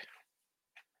 $30 a day?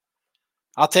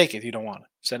 I'll take it if you don't want it.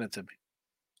 Send it to me.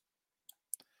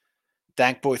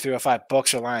 Dank Boy 305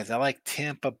 Bucks or Lions. I like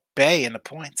Tampa Bay in the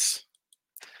points.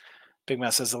 Big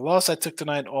Mouth says the loss I took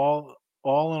tonight, all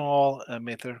in all,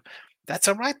 that's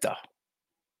all right though.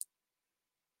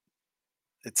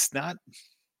 It's not.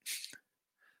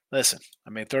 Listen,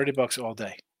 I made $30 all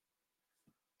day.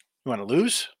 You want to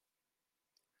lose?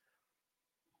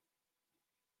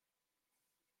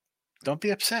 Don't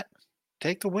be upset.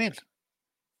 Take the win.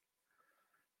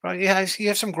 Right? Yeah, you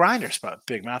have some grinders, but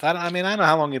Big Mouth. I know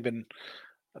how long you've been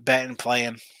betting,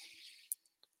 playing.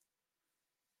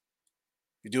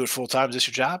 You do it full time. Is this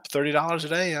your job? $30 a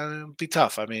day? It'd be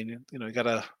tough. I mean, you got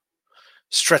to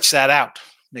stretch that out.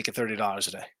 Make it $30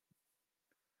 a day.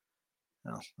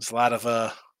 There's a lot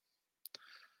of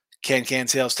can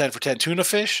sales, 10 for 10 tuna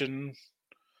fish, and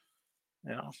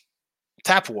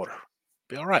tap water.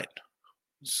 Be all right.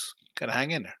 Just gotta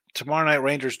hang in there. Tomorrow night,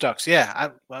 Rangers Ducks. Yeah, I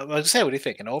was gonna say, what are you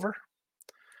thinking? Over?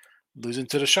 Losing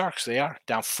to the Sharks. They are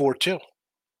down 4-2.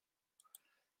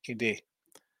 King D.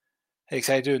 Hey,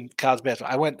 how you doing college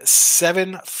basketball? I went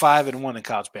 7-5-1 in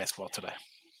college basketball today.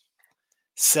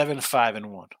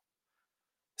 7-5-1.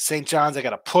 St. John's, I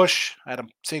got a push. I had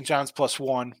St. John's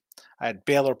 +1. I had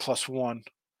Baylor +1.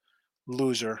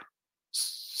 Loser.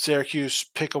 Syracuse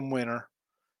pick'em winner.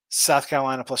 South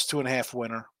Carolina +2.5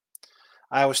 winner.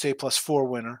 Iowa State +4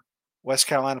 winner. West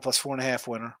Carolina +4.5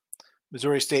 winner.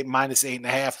 Missouri State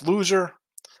 -8.5 loser.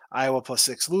 Iowa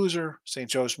 +6 loser. St.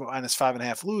 Joe's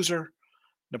 -5.5 loser.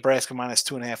 Nebraska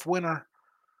 -2.5 winner.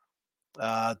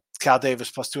 Cal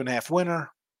Davis +2.5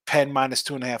 winner. Penn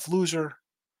 -2.5 loser.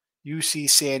 UC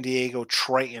San Diego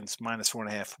Tritons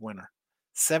 -4.5 winner.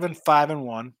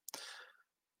 7-5-1.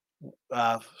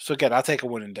 So again, I'll take a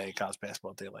winning day, college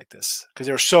basketball day like this, because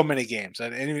there are so many games.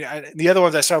 And the other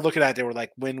ones I started looking at, they were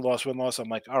like win loss. I'm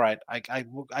like, all right,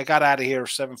 I got out of here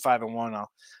 7-5-1.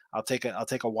 I'll take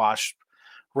a wash.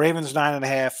 Ravens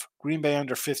 9.5, Green Bay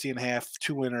under 50.5,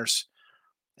 2 winners,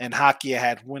 and hockey I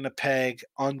had Winnipeg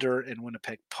under and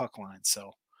Winnipeg puck line.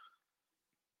 So,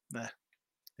 it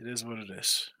is what it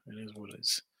is. It is what it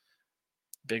is.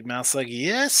 Big Mouth's like,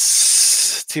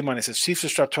 yes. T Money says Chiefs are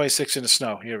dropped 26 in the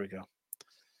snow. Here we go.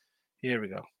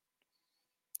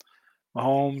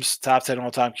 Mahomes, top 10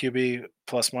 all-time QB,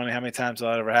 plus money. How many times will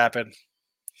that ever happen?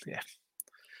 Yeah.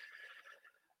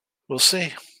 We'll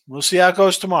see. We'll see how it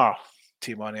goes tomorrow.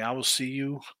 T Money, I will see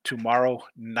you tomorrow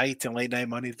night and late night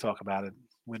money to talk about it,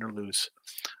 win or lose.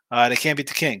 They can't beat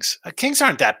the Kings. Kings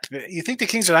aren't that. You think the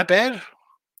Kings are that bad?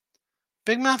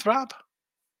 Big Mouth Rob?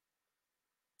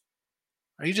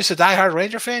 Are you just a diehard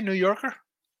Ranger fan, New Yorker?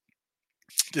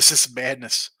 This is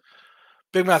madness.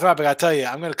 Big Mouth Rob, I gotta tell you,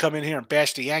 I'm gonna come in here and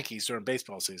bash the Yankees during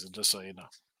baseball season, just so you know.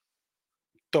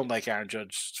 Don't like Aaron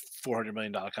Judge's $400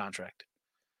 million contract.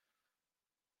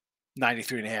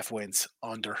 93.5 wins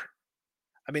under.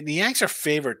 I mean, the Yanks are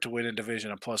favored to win in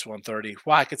division at +130.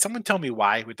 Why? Could someone tell me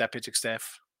why with that pitching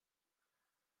staff?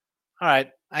 All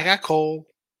right, I got Cole.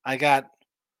 I got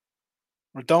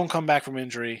Rodon come back from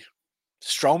injury.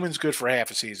 Stroman's good for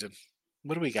half a season.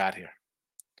 What do we got here?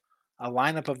 A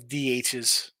lineup of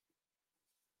DHs.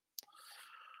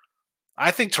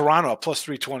 I think Toronto at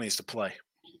 +320 is to play.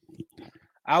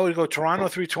 I would go Toronto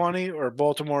 320 or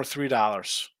Baltimore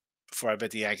 $3. before I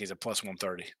bet the Yankees at plus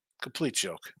 130. Complete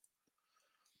joke.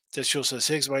 That show says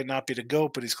Higgs might not be the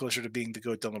GOAT, but he's closer to being the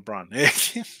GOAT than LeBron.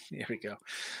 Here we go.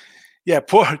 Yeah,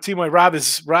 poor T-Moy Rob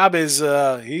is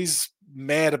he's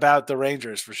mad about the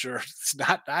Rangers for sure. It's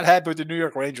not happy with the New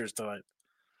York Rangers tonight.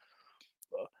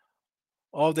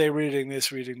 All day reading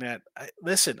this, reading that.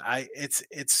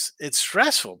 It's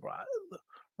stressful, Rob.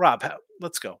 Rob,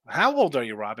 let's go. How old are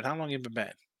you, Rob, and how long have you been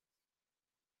bad?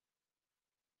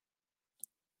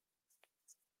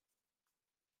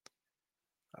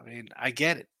 I mean, I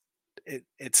get it.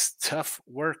 It's tough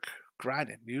work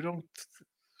grinding. You don't,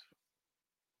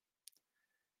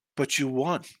 but you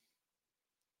won.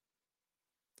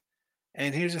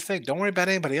 And here's the thing: don't worry about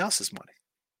anybody else's money.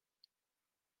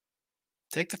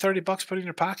 Take the $30, put it in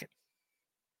your pocket.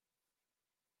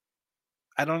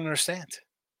 I don't understand.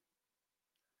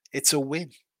 It's a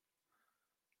win.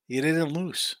 You didn't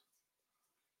lose.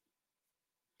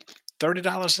 $30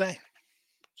 a day.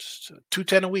 Just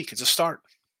 $210 a week. It's a start.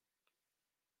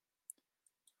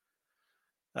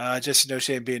 Just no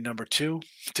shame being number 2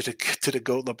 to the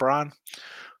GOAT LeBron.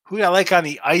 Who I like on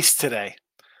the ice today?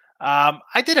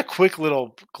 I did a quick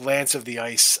little glance of the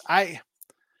ice. I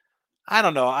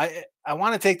don't know. I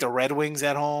want to take the Red Wings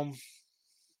at home.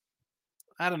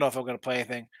 I don't know if I'm going to play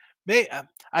anything.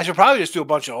 I should probably just do a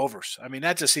bunch of overs. I mean,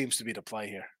 that just seems to be the play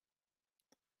here.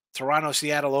 Toronto,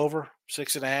 Seattle over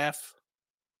 6.5.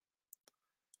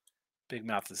 Big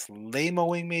Mouth is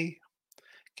lame-oing me.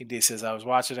 Kindy says I was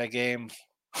watching that game.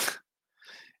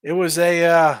 It was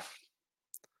it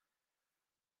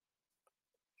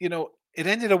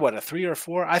ended at what, a 3 or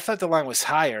 4? I thought the line was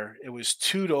higher. It was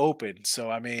 2 to open. So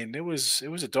I mean, it was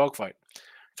a dogfight.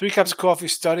 3 cups of coffee,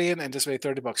 studying, and just made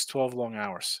 $30. 12 long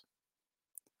hours.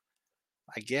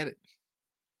 I get it.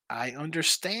 I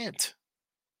understand.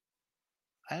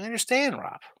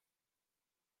 Rob.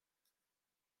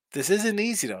 This isn't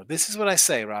easy though. This is what I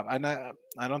say, Rob.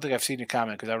 I don't think I've seen your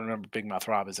comment because I remember Big Mouth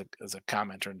Rob as a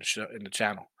commenter in the show, in the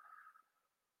channel.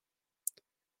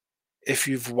 If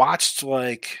you've watched,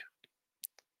 like,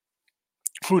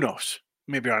 who knows,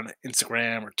 maybe on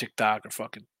Instagram or TikTok or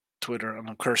fucking Twitter.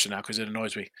 I'm cursing now because it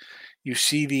annoys me. You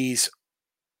see these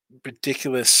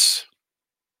ridiculous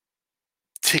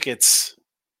tickets.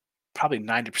 Probably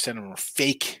 90% of them are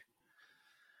fake,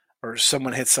 or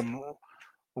someone hit some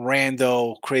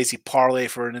rando crazy parlay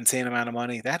for an insane amount of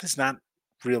money. That is not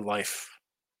real life.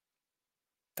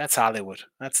 That's Hollywood.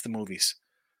 That's the movies.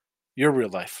 Your real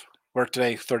life. Work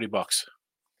today, $30. What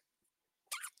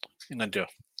you gonna do?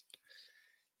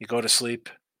 You go to sleep,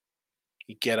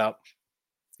 you get up,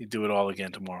 you do it all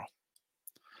again tomorrow.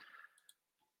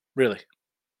 Really.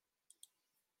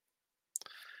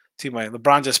 Team Money.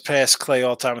 LeBron just passed Clay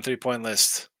all time in 3-point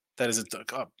list. That isn't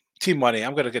Team Money.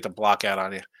 I'm gonna get the block out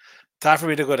on you. Time for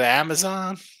me to go to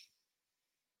Amazon.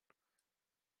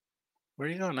 Where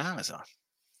are you going to Amazon?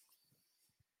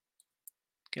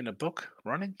 Getting a book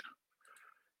running?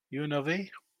 UNLV?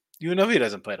 UNLV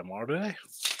doesn't play tomorrow, do they?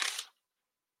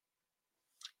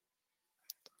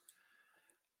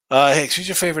 Hey, who's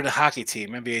your favorite hockey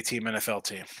team? NBA team, NFL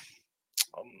team?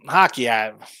 Hockey,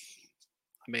 I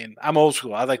mean, I'm old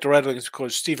school. I like the Red Wings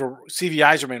because Stevie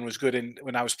Yzerman was good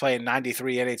when I was playing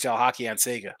 '93 NHL hockey on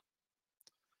Sega.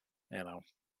 I don't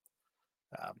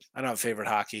have a favorite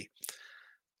hockey.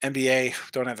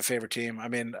 NBA, don't have a favorite team. I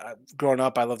mean, growing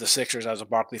up, I love the Sixers. I was a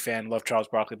Barkley fan. Love Charles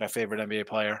Barkley, my favorite NBA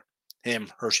player.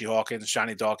 Him, Hershey Hawkins,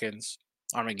 Johnny Dawkins,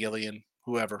 Armin Gillian,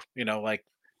 whoever. Like,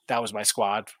 that was my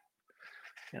squad.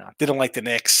 Didn't like the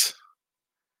Knicks.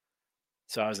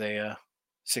 So I was a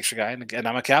Sixer guy, and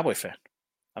I'm a Cowboy fan.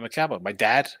 I'm a Cowboy. My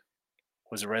dad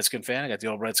was a Redskin fan. I got the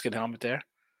old Redskin helmet there.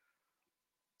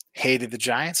 Hated the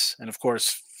Giants, and of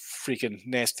course, freaking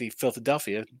nasty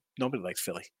Philadelphia. Nobody likes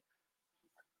Philly.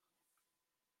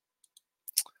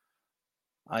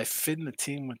 I finished the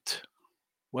team with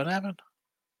what happened?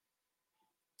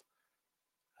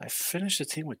 I finished the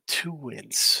team with 2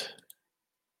 wins.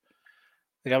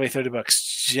 They got me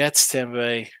 $30. Jets, Tampa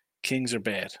Bay, Kings are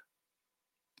bad.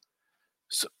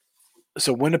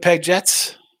 So Winnipeg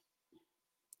Jets.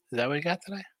 Is that what you got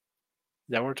today? Is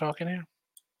that what we're talking here?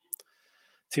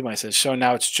 T-Mike says, so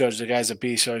now it's Judge. The guy's a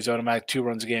beast, so he's automatic 2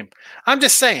 runs a game. I'm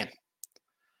just saying.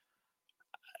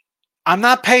 I'm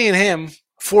not paying him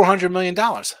 $400 million.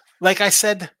 Like I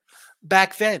said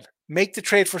back then, make the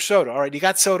trade for Soto. All right, you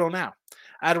got Soto now.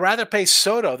 I'd rather pay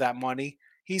Soto that money.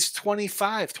 He's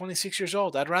 25, 26 years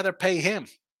old. I'd rather pay him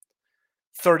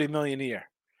 $30 million a year.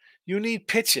 You need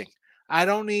pitching. I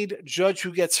don't need Judge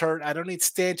who gets hurt. I don't need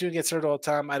Stanton who gets hurt all the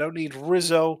time. I don't need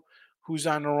Rizzo who's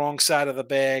on the wrong side of the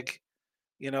bag.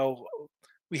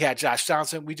 We had Josh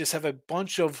Johnson. We just have a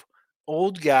bunch of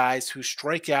old guys who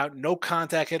strike out, no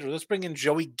contact hitters. Let's bring in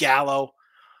Joey Gallo.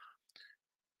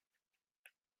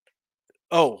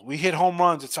 Oh, we hit home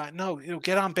runs. It's fine. No,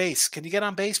 get on base. Can you get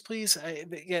on base, please?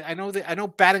 I know that. I know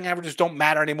batting averages don't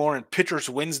matter anymore, and pitchers'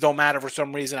 wins don't matter for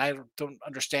some reason. I don't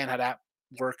understand how that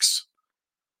works.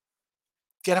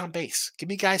 Get on base. Give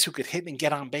me guys who could hit and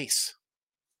get on base.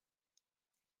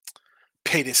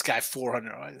 Pay this guy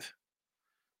 $400.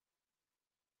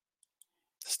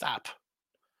 Stop.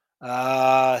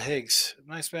 Higgs,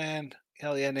 nice man.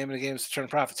 Hell yeah, name of the game is to turn a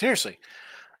profit. Seriously.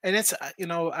 And it's,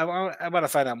 I want to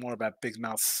find out more about Big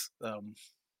Mouth's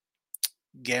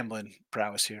gambling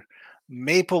prowess here.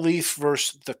 Maple Leaf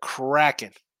versus the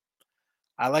Kraken.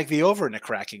 I like the over in the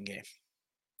Kraken game.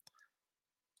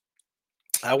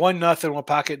 I won nothing. What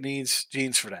pocket needs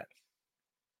jeans for that?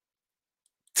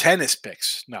 Tennis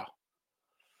picks. No.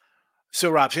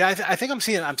 So, Rob, see, I think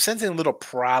I'm sensing a little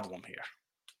problem here.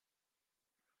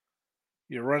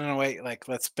 You're running away. Like,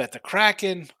 let's bet the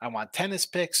Kraken. I want tennis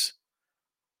picks.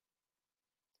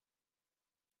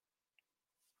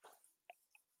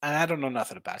 And I don't know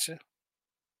nothing about you.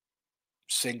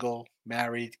 Single,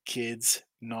 married, kids,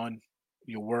 none.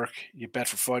 You work, you bet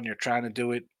for fun. You're trying to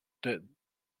do it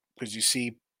because you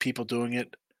see people doing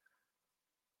it.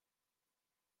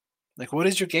 Like, what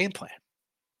is your game plan?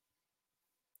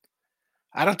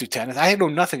 I don't do tennis. I know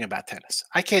nothing about tennis.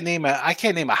 I can't name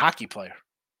a hockey player.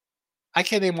 I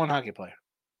can't name one hockey player.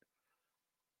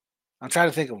 I'm trying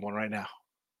to think of one right now.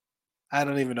 I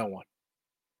don't even know one.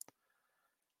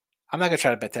 I'm not going to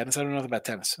try to bet tennis. I don't know nothing about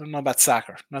tennis. I don't know about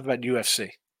soccer. Nothing about UFC.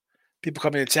 People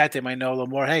come in and chat. They might know a little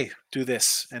more. Hey, do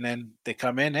this. And then they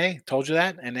come in. Hey, told you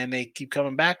that. And then they keep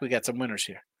coming back. We got some winners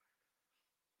here.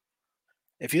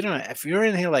 If you're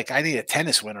in here like, I need a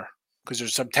tennis winner because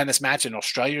there's some tennis match in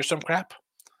Australia or some crap,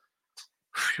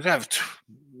 you have.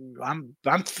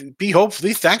 Be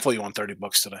hopefully thankful you won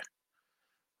 $30 today.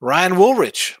 Ryan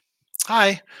Woolrich.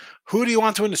 Hi. Who do you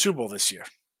want to win the Super Bowl this year?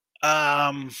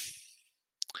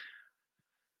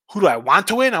 Who do I want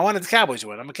to win? I wanted the Cowboys to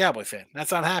win. I'm a Cowboy fan.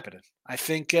 That's not happening. I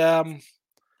think I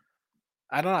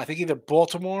don't know. I think either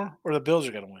Baltimore or the Bills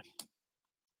are going to win.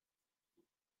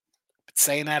 Been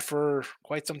saying that for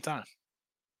quite some time.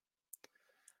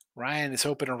 Ryan is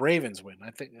hoping the Ravens win.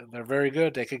 I think they're very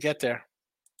good. They could get there.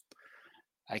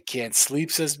 I can't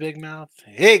sleep, says Big Mouth.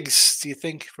 Higgs, do you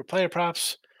think for player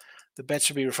props, the bet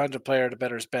should be refunded to the player, the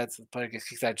better's bets, the player gets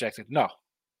kicked out ejected? No,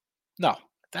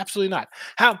 absolutely not.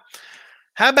 How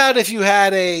about if you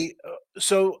had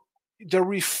so they're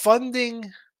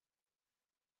refunding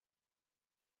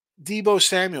Debo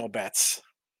Samuel bets.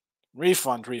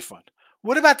 Refund.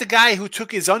 What about the guy who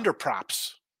took his under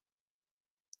props?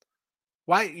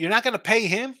 Why you're not going to pay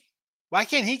him? Why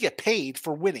can't he get paid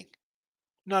for winning?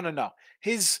 No.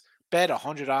 His bet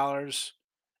 $100,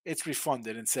 it's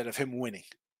refunded instead of him winning.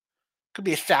 Could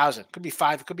be 1,000, could be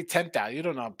 5, could be 10,000. You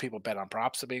don't know if people bet on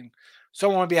props. I mean,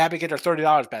 someone would be happy to get their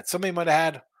 $30 bet. Somebody might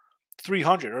have had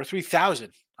 300 or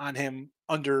 3,000 on him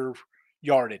under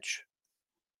yardage.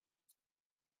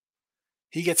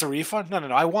 He gets a refund? No.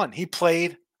 I won. He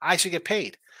played. I should get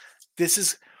paid.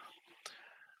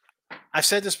 I've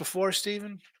said this before,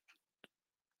 Steven.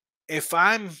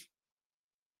 I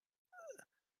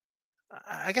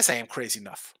guess I am crazy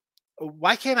enough.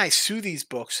 Why can't I sue these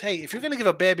books? Hey, if you're going to give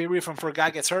a bad beat refund for a guy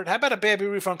gets hurt, how about a bad beat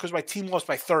refund because my team lost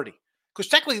by 30? Because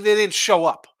technically they didn't show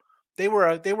up. They were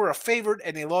a favorite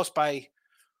and they lost by.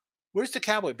 Where's the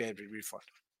Cowboy bad beat refund?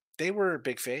 They were a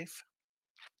big fave.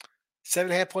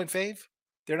 7.5 point fave.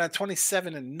 They're not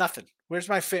 27-0. Where's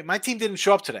my fave? My team didn't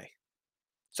show up today.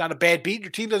 It's not a bad beat. Your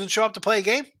team doesn't show up to play a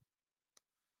game.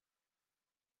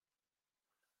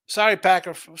 Sorry,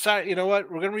 Packer. Sorry, you know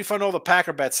what? We're going to refund all the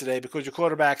Packer bets today because your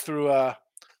quarterback threw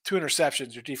 2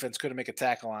 interceptions. Your defense couldn't make a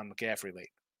tackle on McCaffrey late.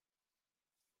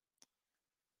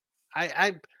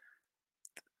 I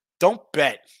don't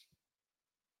bet.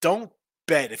 Don't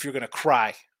bet if you're going to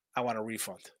cry. I want a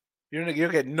refund. You're going to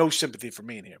get no sympathy from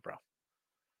me in here, bro.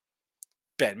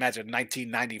 Bet. Imagine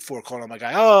 1994 calling my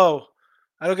guy. Oh,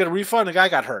 I don't get a refund. The guy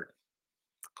got hurt.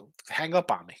 Hang up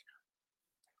on me.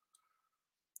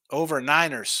 Over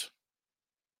Niners.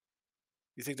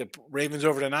 You think the Ravens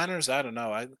over the Niners? I don't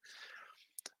know.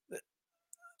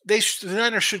 The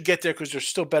Niners should get there because they're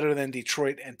still better than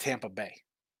Detroit and Tampa Bay.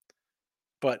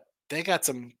 But they got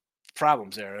some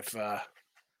problems there if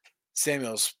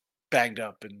Samuel's banged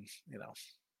up and,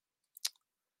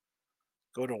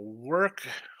 go to work.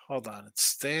 Hold on.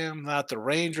 It's them, not the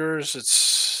Rangers.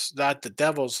 It's not the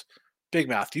Devils. Big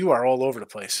Mouth, you are all over the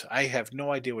place. I have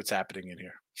no idea what's happening in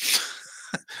here.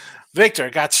 Victor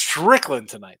got Strickland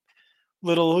tonight.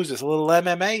 Who's this? A little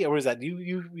MMA? Or is that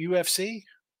UFC?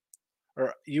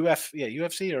 or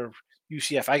UFC or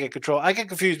UCF. I get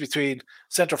confused between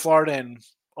Central Florida and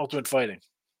Ultimate Fighting.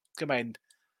 Get my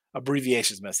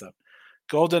abbreviations messed up.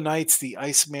 Golden Knights, the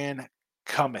Iceman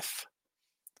cometh.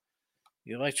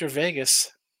 You liked your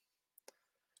Vegas.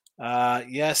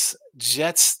 Yes,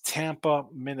 Jets, Tampa,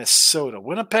 Minnesota.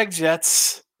 Winnipeg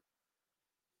Jets.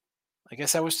 I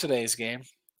guess that was today's game.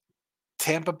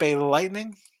 Tampa Bay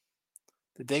Lightning.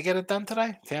 Did they get it done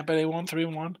today? Tampa Bay won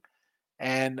 3-1.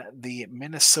 And the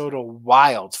Minnesota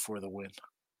Wild for the win.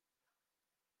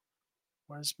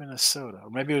 Where's Minnesota? Or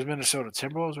maybe it was Minnesota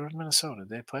Timberwolves. Where's Minnesota? Did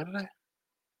they play today?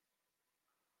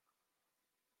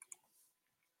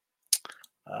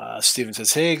 Steven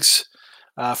says Higgs.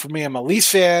 For me, I'm a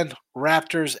Leafs fan,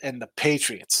 Raptors, and the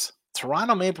Patriots.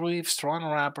 Toronto Maple Leafs, Toronto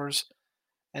Raptors,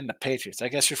 and the Patriots. I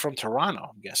guess you're from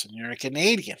Toronto, I'm guessing. You're a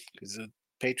Canadian because the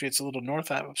Patriots a little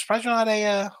north. I'm surprised you're not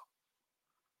a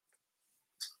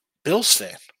Bills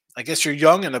fan. I guess you're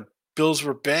young and the Bills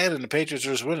were bad and the Patriots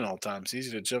are just winning all the time. It's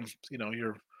easy to jump.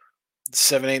 You're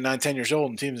 7, 8, 9, 10 years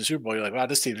old and team's in the Super Bowl. You're like, wow,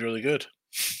 this team's really good.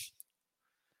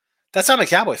 That's not a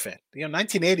Cowboy fan.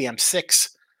 1980, I'm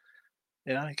 6.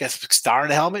 I guess star in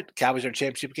the helmet. Cowboys are in a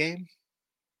championship game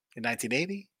in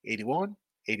 1980, 81,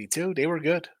 82. They were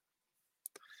good.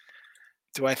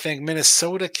 Do I think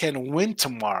Minnesota can win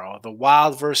tomorrow? The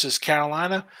Wild versus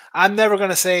Carolina? I'm never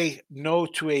going to say no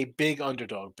to a big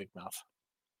underdog, Big Mouth.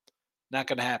 Not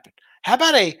going to happen. How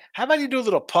about you do a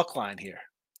little puck line here?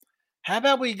 How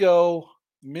about we go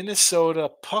Minnesota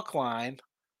puck line?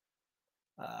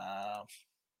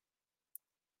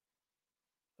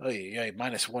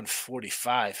 Minus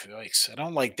 145. Yikes. I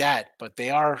don't like that, but they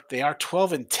are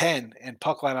 12-10 and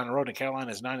puck line on the road, and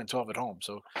Carolina is 9-12 at home.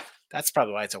 So that's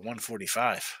probably why it's at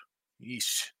 145.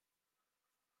 Yeesh.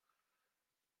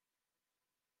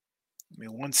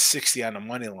 160 on the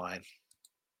money line.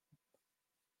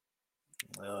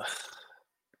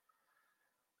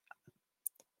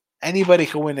 Anybody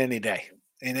can win any day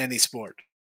in any sport.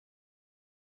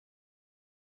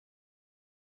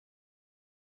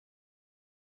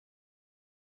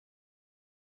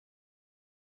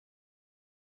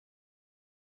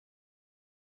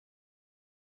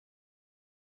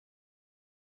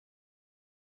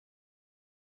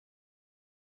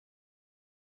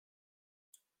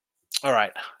 All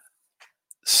right.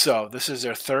 So this is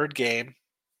their third game,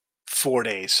 4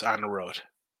 days on the road.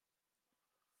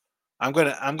 I'm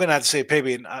gonna have to say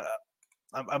maybe I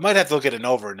might have to look at an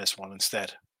over in this one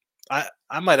instead. I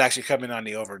might actually come in on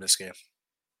the over in this game.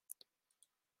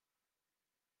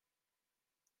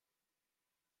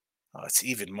 Oh, it's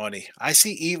even money.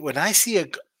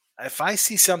 If I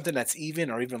see something that's even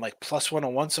or even like plus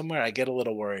 101 somewhere, I get a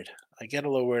little worried. I get a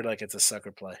little worried like it's a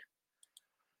sucker play.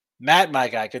 Matt, my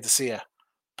guy, good to see you.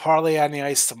 Parlay on the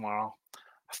ice tomorrow.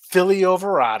 Philly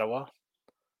over Ottawa.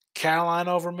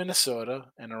 Carolina over Minnesota.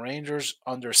 And the Rangers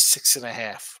under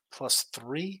 6.5. Plus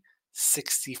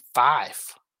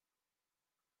 365.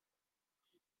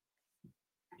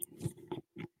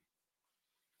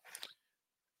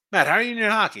 Matt, how are you in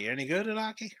your hockey? Any good at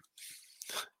hockey?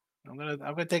 I'm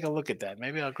gonna take a look at that.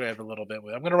 Maybe I'll grab a little bit.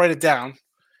 I'm gonna write it down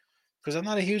because I'm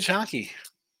not a huge hockey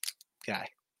guy.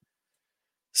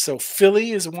 So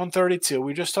Philly is 132.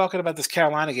 We were just talking about this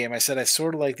Carolina game. I said I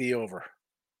sort of like the over.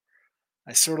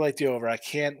 I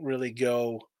can't really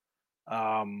go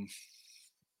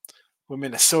with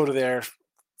Minnesota there.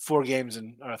 3 games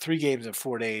in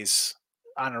 4 days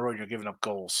on the road. You're giving up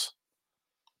goals.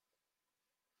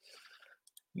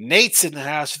 Nate's in the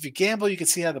house. If you gamble, you can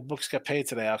see how the books got paid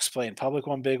today. I'll explain. Public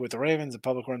won big with the Ravens. The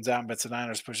public runs out and bets the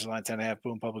Niners, pushes the line 10.5.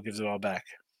 Boom, public gives it all back.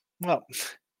 Well,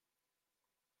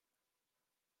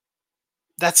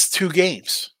 that's 2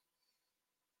 games.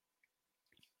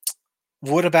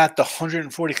 What about the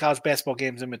 140 college basketball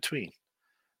games in between?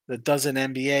 The dozen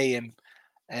NBA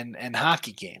and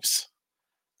hockey games.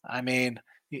 I mean,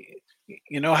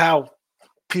 you know how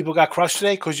people got crushed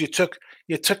today because you took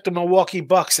the Milwaukee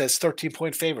Bucks as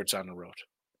 13-point favorites on the road.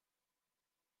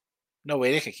 No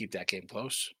way they could keep that game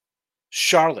close.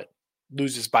 Charlotte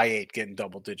loses by 8, getting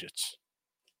double digits.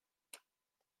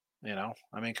 I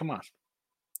mean, come on.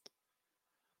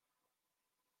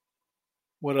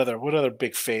 What other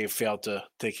big fave failed to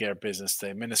take care of business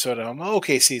today? Minnesota home.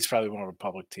 OKC is probably more of a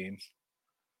public team.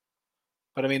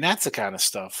 But I mean, that's the kind of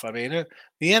stuff. I mean,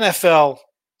 the NFL.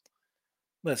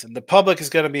 Listen, the public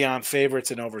is going to be on favorites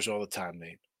and overs all the time,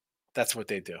 Nate. That's what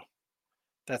they do.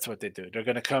 They're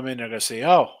going to come in. They're going to say,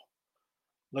 "Oh,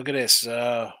 look at this.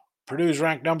 Purdue's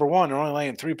ranked number 1. They're only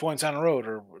laying 3 points on the road,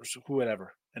 or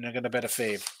whatever." And they're going to bet a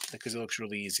fave because it looks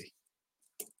really easy.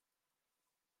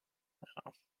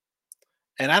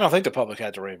 And I don't think the public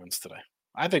had the Ravens today.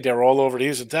 I think they were all over the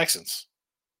Houston Texans.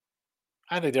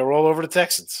 I think they were all over the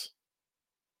Texans.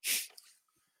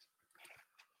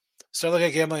 Start looking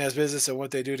at gambling as business and what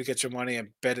they do to get your money and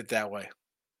bet it that way.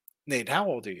 Nate, how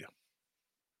old are you?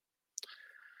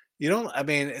 You don't. I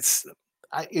mean,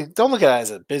 don't look at it as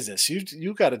a business.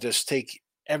 You got to just take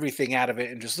everything out of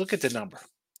it and just look at the number.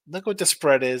 Look what the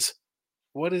spread is.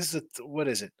 What is it? What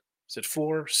is it? Is it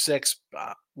 4, 6,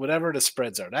 whatever the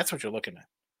spreads are? That's what you're looking at.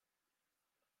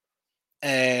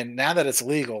 And now that it's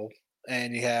legal,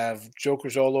 and you have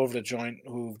jokers all over the joint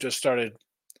who've just started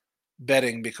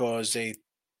betting because they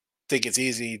think it's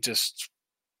easy, just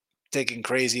taking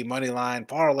crazy money line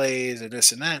parlays and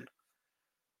this and that.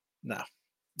 No,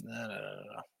 no.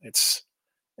 It's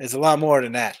a lot more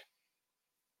than that.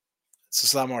 It's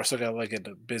just a lot more. Still got to look at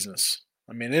the business.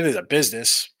 I mean, it is a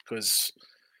business because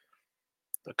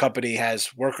the company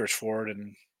has workers for it,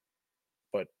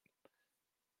 but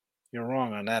you're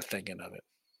wrong on that thinking of it.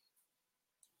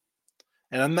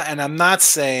 And I'm not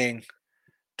saying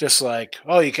just like,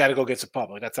 oh, you got to go get the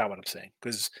public. That's not what I'm saying,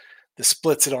 because the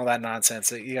splits and all that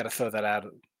nonsense, you got to throw that out.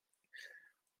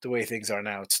 The way things are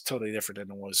now, it's totally different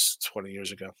than it was 20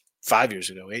 years ago, 5 years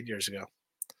ago, 8 years ago.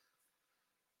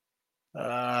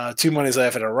 Two money's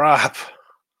laughing at Rob.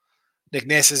 Nick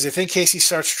Nass says, you think KC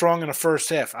starts strong in the first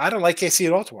half? I don't like KC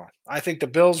at all tomorrow. I think the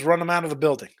Bills run them out of the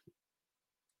building.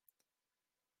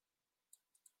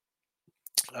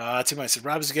 Two money said,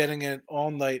 Rob is getting it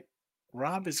all night.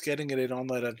 Rob is getting it all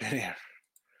night. I've been here.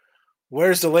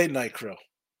 Where's the late night crew?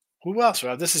 Who else,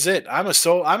 Rob? This is it. I'm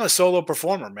a solo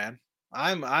performer, man.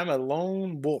 I'm a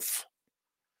lone wolf.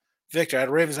 Victor, I had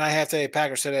Ravens and I half day,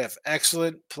 Packers today.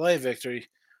 Excellent play, Victory.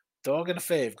 Dog and a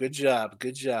fave. Good job.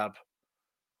 Good job.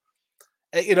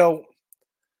 You know,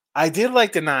 I did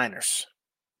like the Niners.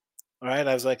 All right.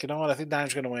 I was like, you know what? I think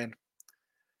Niners are going to win.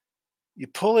 You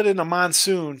pull it in a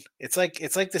monsoon. It's like the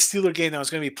Steeler game that was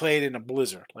going to be played in a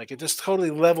blizzard. Like, it just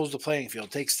totally levels the playing field,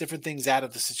 takes different things out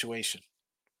of the situation.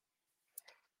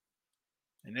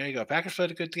 And there you go. Packers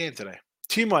played a good game today.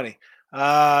 T-Money.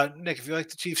 Nick, if you like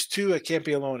the Chiefs too, I can't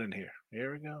be alone in here.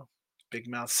 Here we go. Big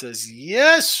Mouth says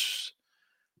yes.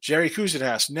 Jerry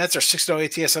Cousinhouse. Nets are 6-0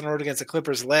 ATS on the road against the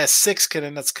Clippers. Last 6. Can the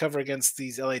Nets cover against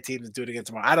these LA teams and do it again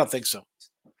tomorrow? I don't think so.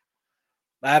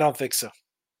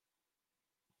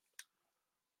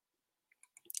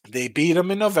 They beat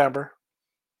them in November.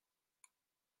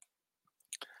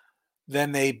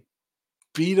 Then they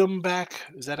beat them back.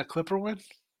 Is that a Clipper win?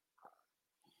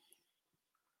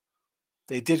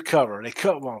 They did cover. They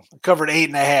covered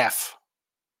 8.5.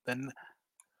 Then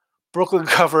Brooklyn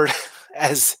covered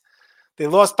as they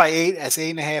lost by 8 as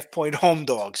 8.5-point home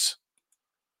dogs.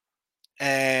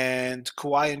 And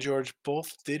Kawhi and George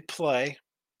both did play.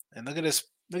 And look at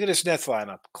this Nets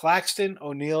lineup: Claxton,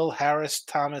 O'Neal, Harris,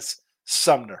 Thomas,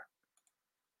 Sumner.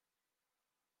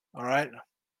 All right.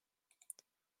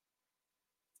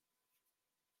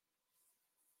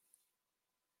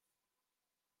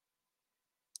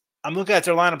 I'm looking at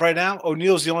their lineup right now.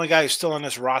 O'Neal's the only guy who's still on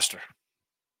this roster.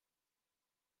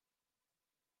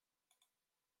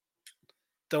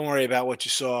 Don't worry about what you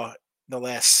saw the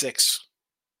last 6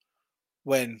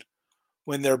 when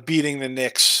they're beating the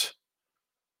Knicks.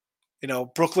 You know,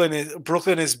 Brooklyn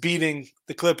is beating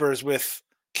the Clippers with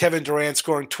Kevin Durant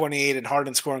scoring 28 and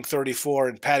Harden scoring 34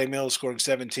 and Patty Mills scoring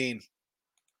 17.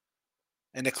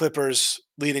 And the Clippers'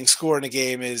 leading scorer in the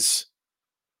game is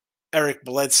Eric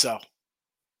Bledsoe.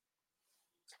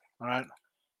 All right.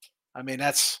 I mean,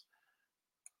 that's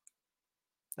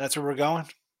where we're going.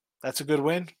 That's a good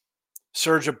win.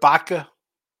 Serge Ibaka.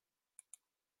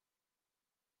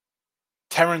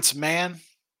 Terrence Mann.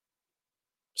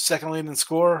 Second leading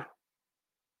scorer.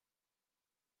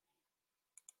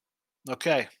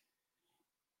 Okay.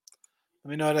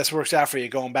 Let me know how this works out for you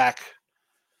going back,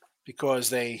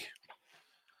 because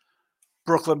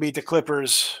Brooklyn beat the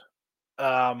Clippers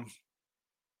in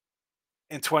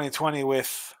 2020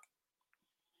 with,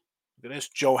 look at this,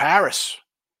 Joe Harris.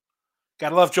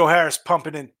 Gotta love Joe Harris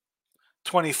pumping in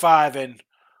 25 and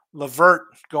LeVert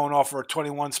going off for a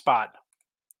 21 spot.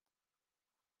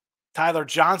 Tyler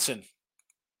Johnson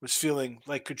was feeling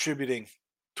like contributing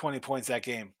 20 points that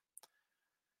game.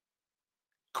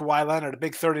 Kawhi Leonard, a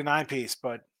big 39 piece,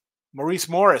 but Maurice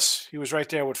Morris, he was right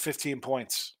there with 15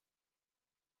 points.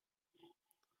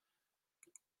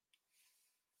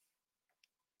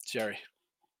 Jerry,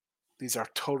 these are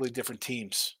totally different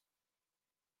teams.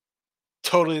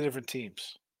 Totally different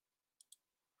teams.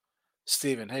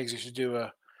 Steven Higgs,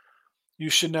 you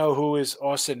should know who is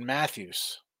Austin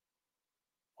Matthews.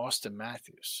 Austin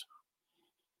Matthews.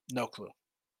 No clue.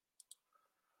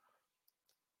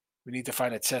 We need to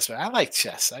find a chess. I like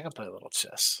chess. I can play a little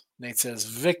chess. Nate says,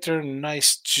 Victor,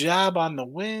 nice job on the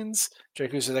wins.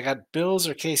 Draco says, I got Bills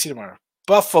or KC tomorrow.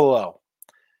 Buffalo.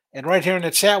 And right here in the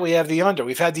chat, we have the under.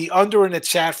 We've had the under in the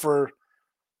chat for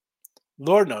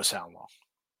Lord knows how long.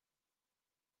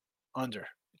 Under.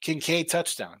 Kincaid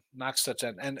touchdown. Knox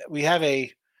touchdown. And we have I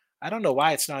don't know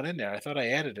why it's not in there. I thought I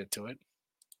added it to it.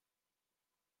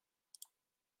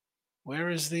 Where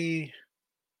is the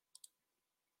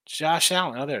Josh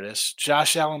Allen? Oh, there it is.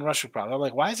 Josh Allen rush prop. I'm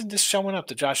like, why isn't this showing up,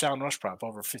 the Josh Allen rush prop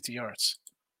over 50 yards?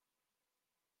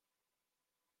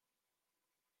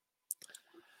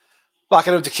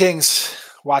 Locking up the Kings.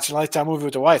 Watching a Lifetime movie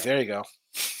with the wife. There you go.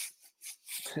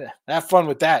 Have fun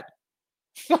with that.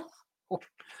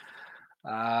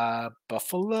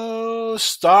 Buffalo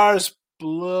Stars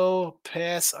blow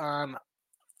pass on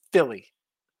Philly.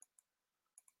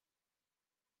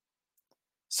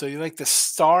 So you like the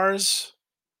Stars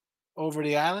over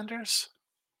the Islanders?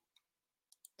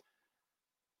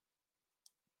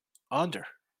 Under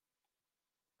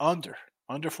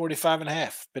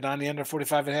 45.5. Been on the under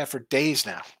 45.5 for days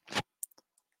now.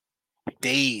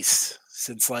 Days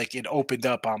since like it opened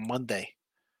up on Monday.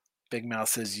 Big Mouth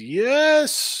says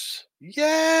yes.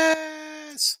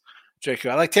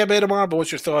 JQ, I like Tampa Bay tomorrow, but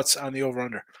what's your thoughts on the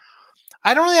over/under?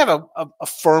 I don't really have a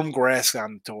firm grasp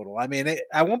on the total. I mean,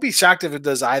 I won't be shocked if it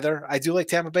does either. I do like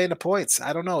Tampa Bay in the points.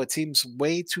 I don't know. It seems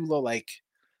way too low. Like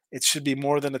it should be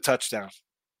more than a touchdown.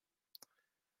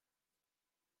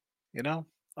 You know?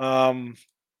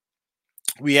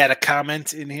 We had a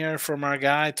comment in here from our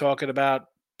guy talking about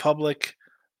public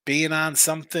being on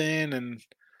something, and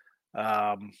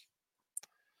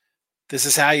this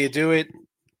is how you do it.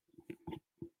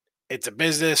 It's a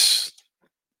business.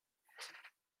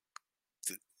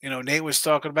 Nate was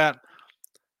talking about,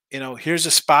 here's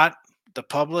a spot. The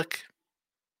public,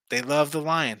 they love the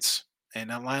Lions, and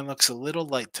that line looks a little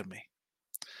light to me.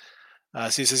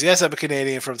 So he says, yes, I'm a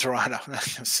Canadian from Toronto.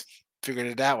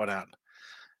 Figured that one out.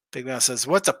 Big Mouth says,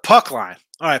 what's a puck line?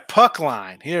 All right, puck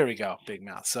line. Here we go, Big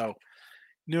Mouth. So,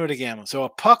 new to gambling. So, a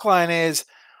puck line is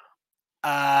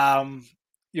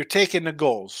you're taking the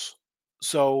goals.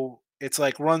 So, it's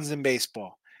like runs in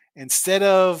baseball. Instead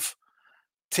of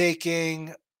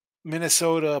taking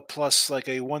Minnesota plus like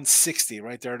a 160,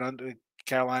 right?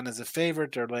 Carolina's a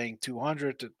favorite. They're laying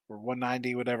 200 or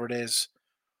 190, whatever it is.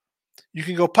 You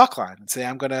can go puck line and say,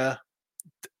 I'm going to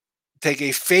take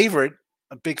a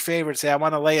big favorite, say I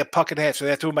want to lay a puck and a half. So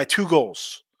they have to win by 2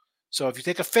 goals. So if you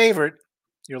take a favorite,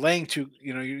 you're laying 2,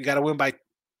 you got to win by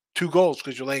 2 goals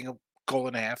because you're laying a goal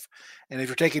and a half. And if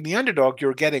you're taking the underdog,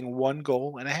 you're getting 1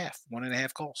 goal and a half,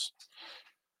 1.5 goals.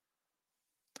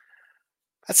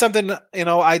 That's something,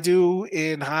 I do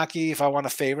in hockey. If I want a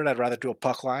favorite, I'd rather do a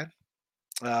puck line.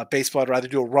 Baseball, I'd rather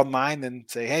do a run line than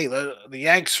say, hey, the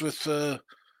Yanks with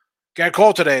Garrett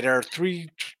Cole today, they're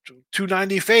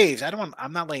 290 faves.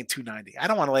 I'm not laying 290. I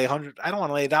don't want to lay 100. I don't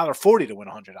want to lay $1.40 to win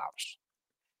 $100.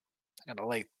 I'm gonna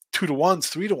lay 2 to 1s,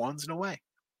 3 to 1s. No way.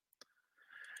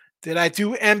 Did I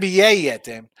do NBA yet,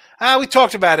 Dan? We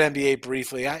talked about NBA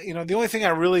briefly. The only thing I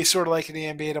really sort of like in the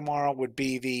NBA tomorrow would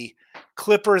be the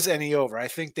Clippers and the over. I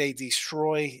think they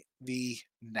destroy the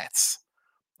Nets.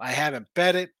 I haven't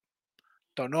bet it.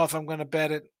 Don't know if I'm going to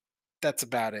bet it. That's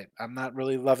about it. I'm not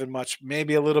really loving much.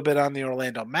 Maybe a little bit on the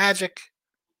Orlando Magic.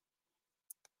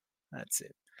 That's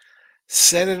it.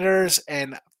 Senators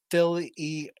and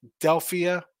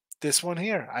Philadelphia. This one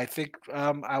here. I think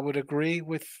I would agree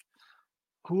with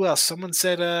who else? Someone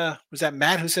said, was that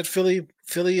Matt who said Philly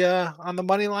on the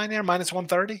money line there, minus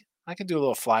 130? I can do a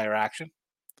little flyer action.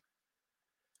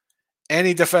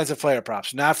 Any defensive player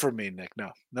props? Not for me, Nick.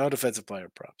 No defensive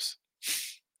player props.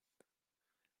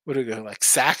 What do we go, like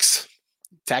sacks?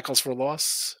 Tackles for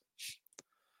loss?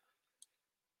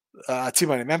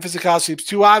 T-money. Memphis and college sweeps.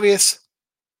 Too obvious.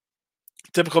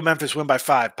 Typical Memphis win by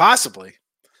 5. Possibly.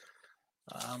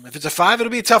 If it's a 5, it'll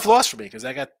be a tough loss for me because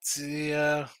I got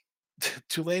the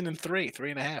Tulane in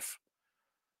 3.5.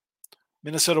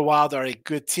 Minnesota Wild are a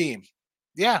good team.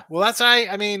 Yeah, well,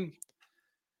 I mean,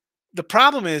 the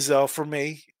problem is, though, for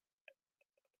me,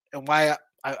 and why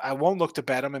I won't look to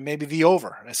bet them, and maybe the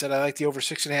over. I said I like the over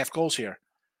 6.5 goals here.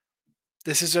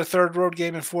 This is their 3rd road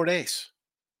game in 4 days.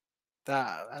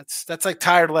 That's like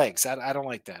tired legs. I don't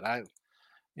like that.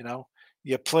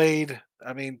 You played,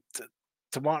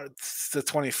 tomorrow, it's the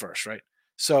 21st, right?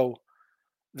 So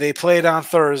they played on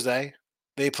Thursday.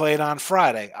 They played on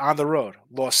Friday on the road.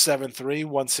 Lost 7-3,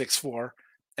 1-6-4,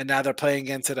 and now they're playing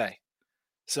again today.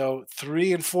 So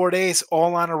 3 and 4 days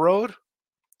all on a road.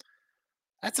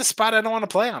 That's a spot I don't want to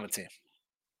play on a team.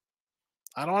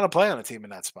 I don't want to play on a team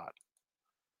in that spot.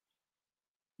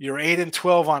 You're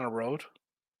 8-12 on the road.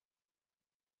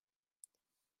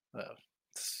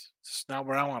 It's not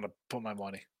where I want to put my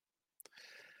money.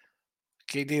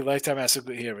 KD Lifetime has a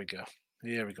good. Here we go.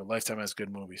 Lifetime has good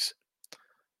movies.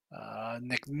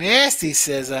 Nick Nasty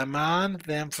says I'm on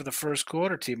them for the first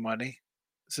quarter. Team money.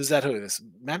 Is that who? This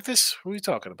Memphis? Who are you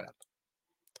talking about?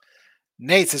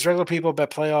 Nate says regular people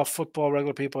bet playoff football.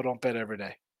 Regular people don't bet every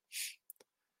day.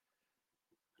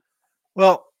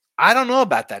 Well, I don't know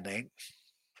about that, Nate.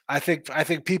 I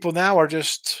think people now are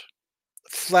just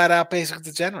flat out basic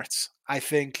degenerates. I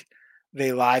think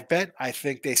they live bet. I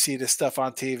think they see this stuff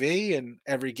on TV and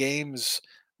every game's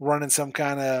running some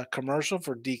kind of commercial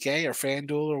for DK or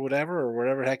FanDuel or whatever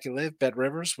the heck you live, Bet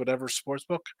Rivers, whatever sports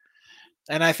book.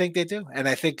 And I think they do. And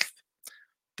I think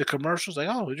the commercials like,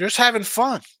 oh, you're just having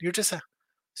fun. You're just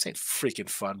this ain't freaking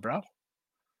fun, bro.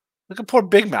 Look at poor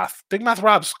Big Mouth. Big Mouth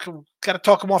Rob's got to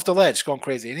talk him off the ledge, going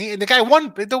crazy. And the guy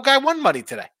won. The guy won money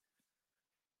today,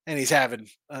 and he's having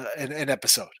an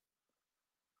episode.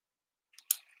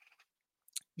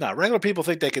 No, regular people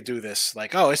think they could do this.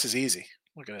 Like, oh, this is easy.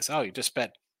 Look at this. Oh, you just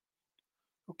bet.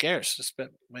 Who cares? Just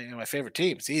bet my favorite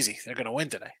team. It's easy. They're going to win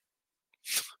today.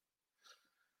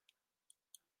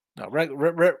 No,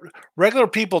 regular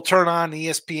people turn on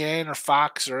ESPN or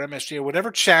Fox or MSG or whatever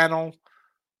channel.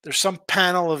 There's some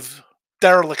panel of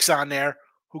derelicts on there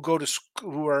who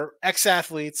are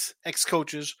ex-athletes,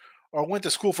 ex-coaches, or went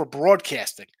to school for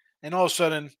broadcasting, and all of a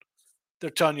sudden they're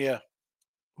telling you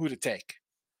who to take.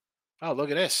 Oh,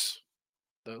 look at this!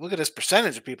 Look at this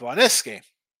percentage of people on this game.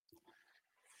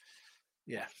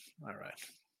 Yeah, all right.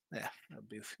 Yeah,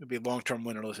 it'll be a long-term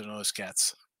winner listening to those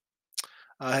cats.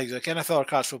 He's like NFL or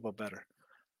college football better.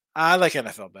 I like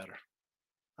NFL better.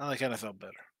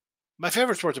 My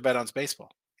favorite sport to bet on is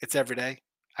baseball. It's every day.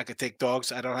 I could take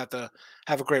dogs. I don't have to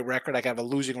have a great record. I can have a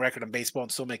losing record in baseball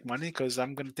and still make money because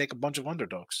I'm going to take a bunch of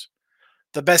underdogs.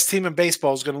 The best team in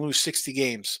baseball is going to lose 60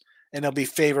 games, and they'll be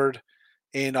favored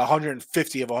in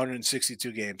 150 of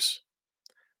 162 games.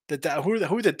 Who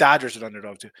are the Dodgers an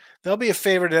underdog to? They'll be a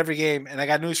favorite in every game, and I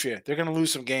got news for you. They're going to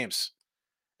lose some games,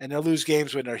 and they'll lose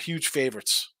games when they're huge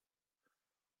favorites.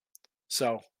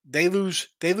 So they lose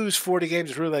 40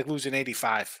 games. It's really like losing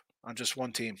 85 on just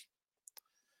one team.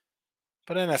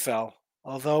 But NFL,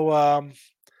 although I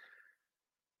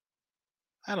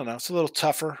don't know, it's a little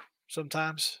tougher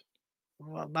sometimes.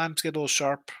 Well, times get a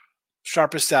little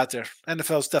sharpest out there.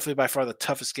 NFL is definitely by far the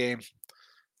toughest game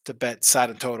to bet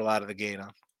side and total out of the gate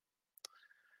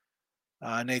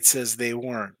on. Nate says they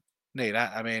weren't. Nate,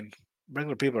 I mean,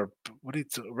 regular people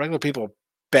are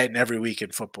betting every week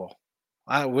in football.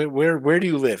 Where do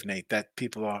you live, Nate? That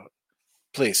people are,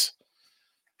 please.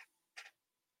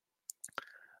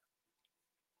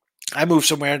 I move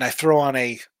somewhere and I throw on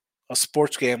a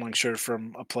sports gambling shirt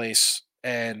from a place,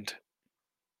 and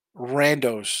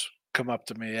randos come up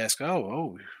to me and ask,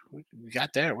 "Oh, you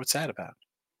got there? What's that about?"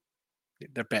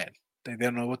 They're betting. They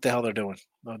don't know what the hell they're doing.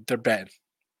 They're betting.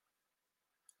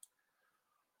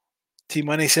 T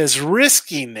Money says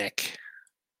risky, Nick.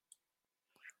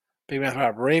 Big Math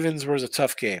Rob. Ravens was a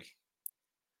tough game.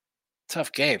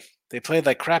 Tough game. They played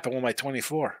like crap and won by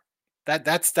 24.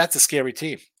 That's a scary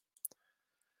team.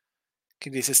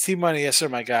 He says, T Money, yes, sir,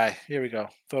 my guy. Here we go.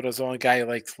 Thought it was the only guy who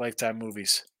liked Lifetime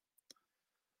movies.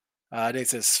 Nate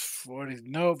says, 40.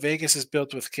 No, Vegas is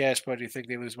built with cash, but do you think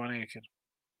they lose money?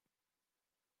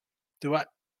 Do I?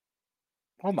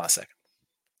 Hold on a second.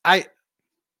 I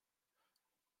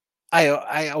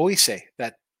always say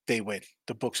that they win.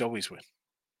 The books always win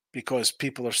because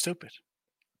people are stupid.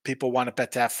 People want to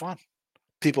bet to have fun.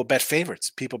 People bet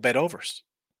favorites. People bet overs.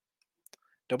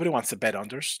 Nobody wants to bet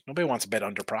unders. Nobody wants to bet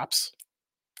under props.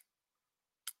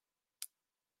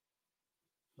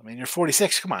 I mean, you're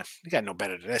 46. Come on. You got no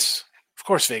better than this. Of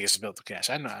course Vegas is built to cash.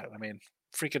 I know. I mean,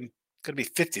 freaking going to be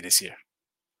 50 this year.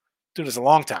 Dude, it's a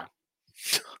long time.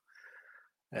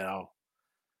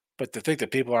 But to think that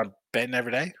people aren't betting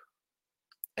every day,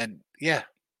 and yeah,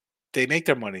 they make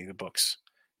their money in the books.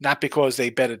 Not because they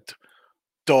bet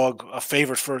a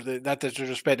favorite not that they're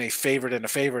just betting a favorite and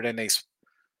they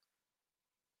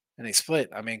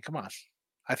split. I mean, come on.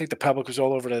 I think the public was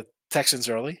all over the Texans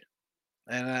early,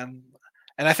 and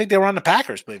I think they were on the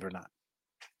Packers, believe it or not.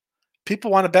 People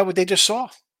want to bet what they just saw.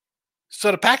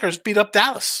 So the Packers beat up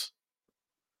Dallas,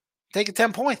 taking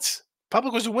 10 points.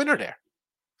 Public was a winner there.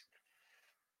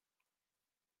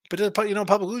 But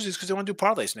public loses because they want to do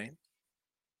parlays, Nate.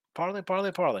 Parlay,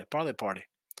 party.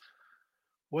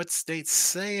 What's State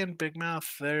saying, Big Mouth?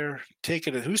 They're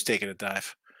taking it. Who's taking a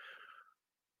dive?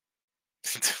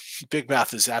 Big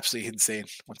Mouth is absolutely insane.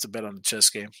 Wants to bet on the chess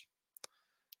game.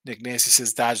 Nick Nancy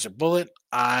says dodged a bullet.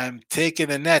 I'm taking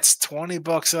the Nets.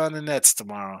 $20 on the Nets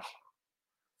tomorrow.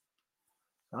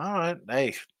 All right.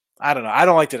 Hey, I don't know. I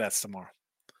don't like the Nets tomorrow.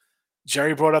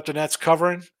 Jerry brought up the Nets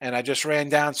covering, and I just ran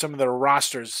down some of their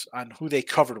rosters on who they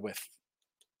covered with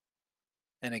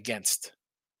and against.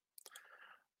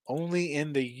 Only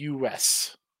in the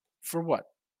U.S. For what?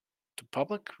 The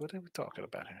public? What are we talking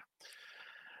about here?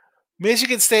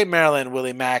 Michigan State, Maryland,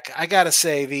 Willie Mack. I got to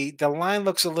say, the line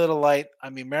looks a little light.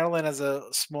 I mean, Maryland has a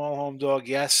small home dog,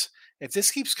 yes. If this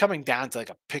keeps coming down to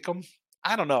like a pick 'em,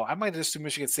 I don't know. I might just do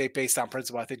Michigan State based on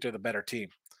principle. I think they're the better team.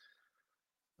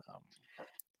 Um,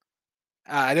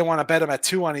 I didn't want to bet them at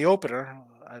 2 on the opener.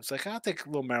 I was like, I'll take a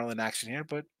little Maryland action here,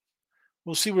 but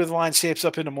we'll see where the line shapes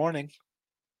up in the morning.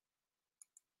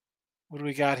 What do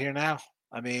we got here now?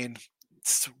 I mean,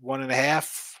 it's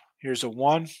 1.5. Here's a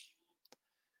 1.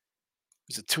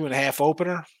 There's a 2.5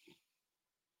 opener.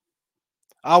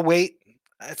 I'll wait.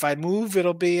 If I move,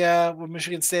 it'll be with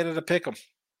Michigan State at a pick 'em.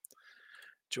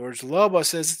 George Lobo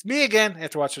says, it's me again.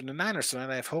 After watching the Niners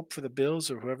tonight, I have hope for the Bills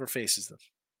or whoever faces them.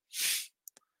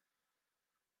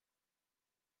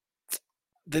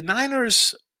 The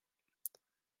Niners,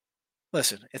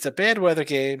 listen, it's a bad weather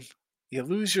game. You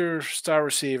lose your star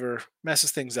receiver,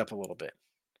 messes things up a little bit.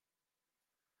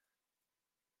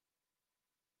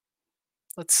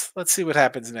 Let's see what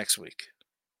happens next week.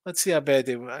 Let's see how bad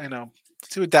see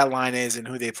what that line is and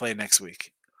who they play next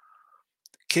week.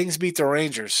 Kings beat the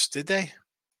Rangers, did they?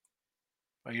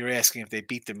 Or you're asking if they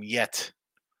beat them yet?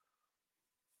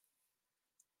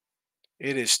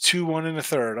 It is 2-1 in the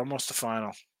third, almost the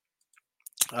final.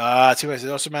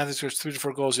 Also Matthews scores 3 to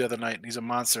 4 goals the other night. He's a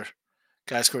monster.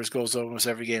 Guy scores goals almost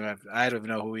every game. I don't even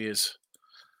know who he is.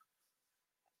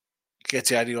 Gets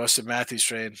you out of the Austin Matthews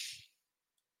train.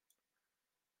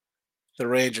 The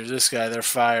Rangers, this guy, they're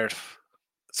fired.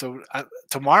 So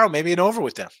tomorrow, maybe an over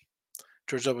with them.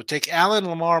 George would take Allen,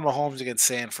 Lamar, Mahomes against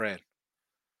San Fran.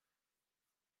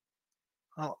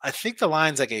 Well, I think the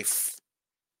line's like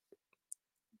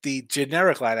the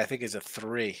generic line, I think, is a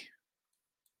 3.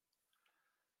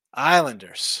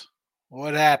 Islanders.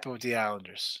 What happened with the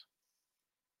Islanders?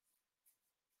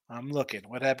 I'm looking.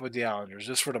 What happened with the Islanders?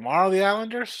 Just for tomorrow, the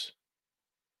Islanders?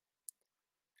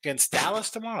 Against Dallas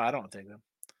tomorrow? I don't think them.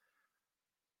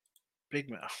 Big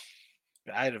Mouth.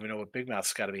 I don't even know what Big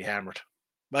Mouth's got to be hammered.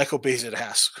 Michael B's at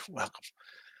house. Welcome.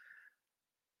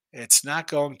 It's not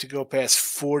going to go past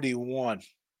 41.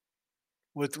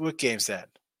 What game's that?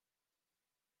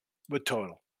 What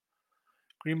total?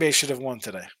 Green Bay should have won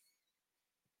today.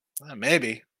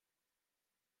 Maybe.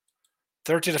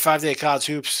 13 to 5-day college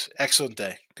hoops. Excellent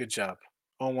day. Good job.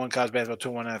 0-1 college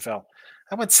basketball, 2-1 NFL.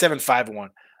 I went 7-5-1.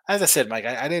 As I said, Mike,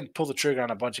 I didn't pull the trigger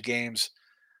on a bunch of games.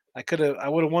 I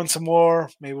would have won some more,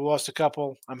 maybe lost a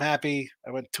couple. I'm happy.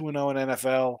 I went 2-0 in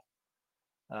NFL.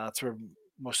 That's where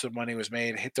most of the money was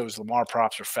made. Hit those Lamar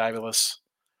props are fabulous.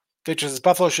 Pictures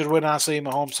Buffalo should win, honestly.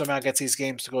 Mahomes somehow gets these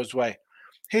games to go his way.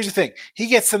 Here's the thing. He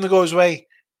gets them to go his way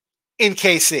in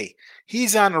KC.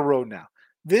 He's on the road now.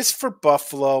 This for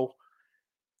Buffalo.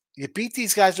 You beat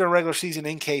these guys during regular season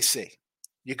in KC.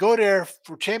 You go there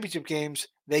for championship games,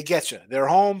 they get you. They're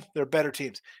home. They're better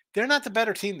teams. They're not the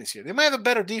better team this year. They might have a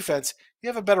better defense. You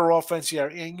have a better offense,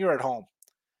 and you're at home.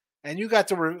 And you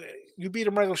you beat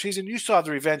them regular season. You saw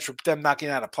the revenge for them knocking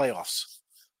out of playoffs.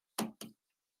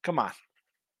 Come on.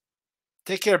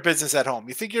 Take care of business at home.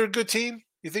 You think you're a good team?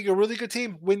 You think you're a really good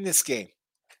team? Win this game.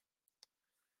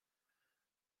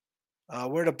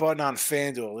 Where the button on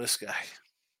FanDuel, this guy.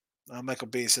 Michael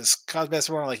B says, college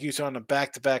basketball like Utah on a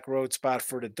back-to-back road spot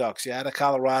for the Ducks. Yeah, out of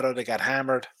Colorado, they got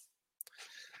hammered.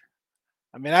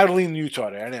 I mean, I would lean Utah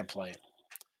there. I didn't play it.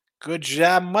 Good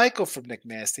job, Michael, from Nick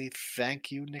Nasty.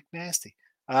 Thank you, Nick Nasty.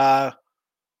 Yeah,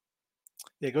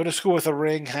 go to school with a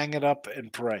ring, hang it up,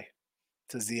 and pray,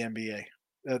 says the NBA.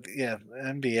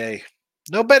 NBA.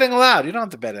 No betting allowed. You don't have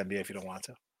to bet NBA if you don't want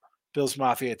to. Bills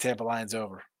Mafia, Tampa Lions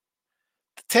over.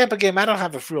 The Tampa game, I don't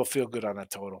have a real feel good on that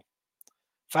total.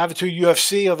 5-2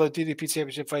 UFC, although DDP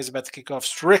Championship fight is about to kick off.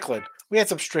 Strickland. We had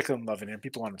some Strickland love in here.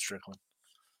 People wanted Strickland.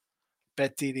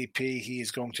 Bet DDP, he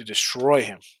is going to destroy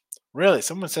him. Really?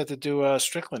 Someone said to do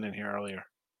Strickland in here earlier.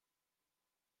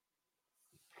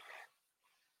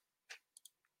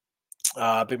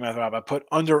 Big Mouth Rob, I put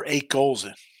under 8 goals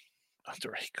in.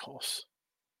 Under 8 goals.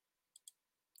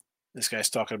 This guy's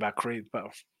talking about Creed.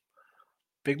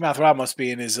 Big Mouth Rob must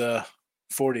be in his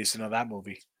 40s to know that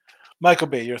movie. Michael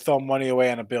B., you're throwing money away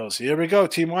on the Bills. Here we go,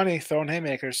 Team Money, throwing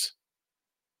haymakers.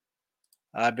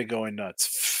 I've been going nuts.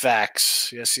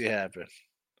 Facts. Yes, you have been.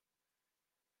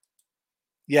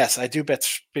 Yes, I do bet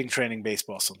spring training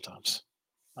baseball sometimes.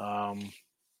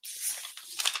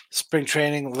 Spring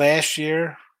training last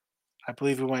year, I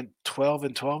believe we went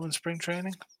 12-12 in spring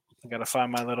training. I got to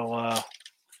find my little. I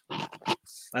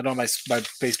don't have my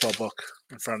baseball book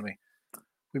in front of me.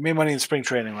 We made money in spring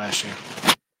training last year.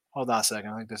 Hold on a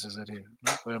second. I think this is it here.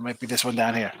 Nope, it might be this one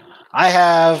down here. I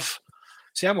have.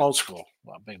 See, I'm old school.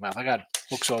 Well, big mouth. I got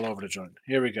books all over the joint.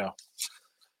 Here we go.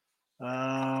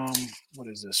 What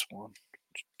is this one?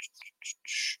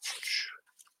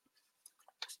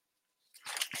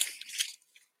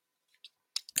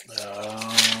 Is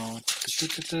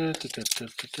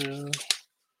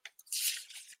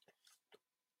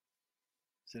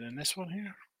it in this one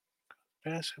here?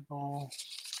 Basketball.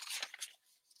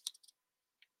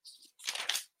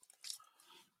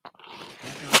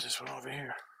 Maybe it was this one over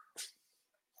here.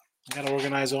 I gotta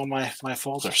organize all my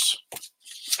folders.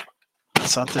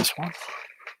 It's not this one.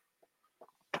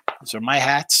 These are my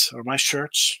hats or my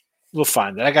shirts. We'll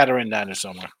find it. I got it written down there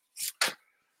somewhere.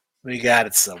 We got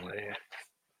it somewhere here.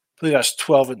 I believe that's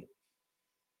 12 and.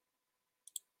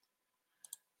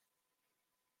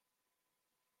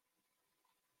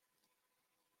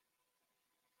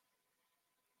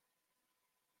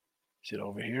 Is it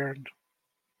over here?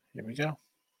 Here we go.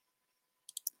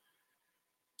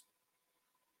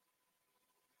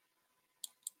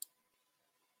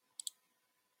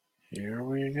 Here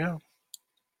we go.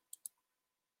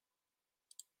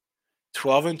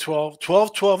 12-12,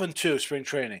 12-12-2 spring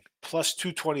training, plus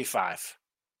 225.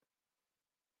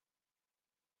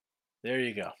 There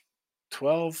you go.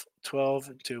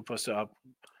 12-12-2 plus up.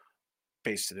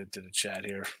 Paste it into the chat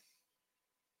here.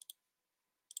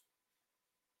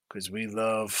 Because we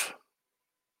love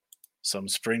some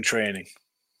spring training.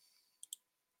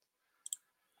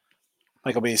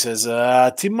 Michael B says,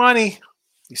 Team Money.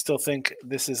 You still think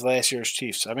this is last year's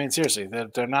Chiefs? I mean, seriously,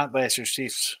 they're not last year's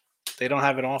Chiefs. They don't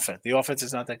have an offense. The offense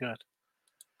is not that good.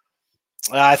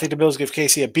 I think the Bills give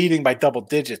Casey a beating by double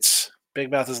digits.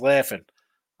 Big Mouth is laughing.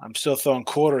 I'm still throwing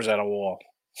quarters at a wall.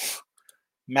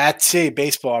 Matt T,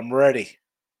 baseball, I'm ready.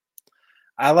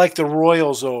 I like the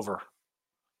Royals over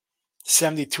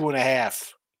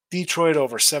 72.5. Detroit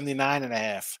over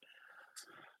 79.5.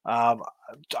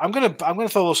 I'm gonna throw a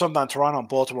little something on Toronto and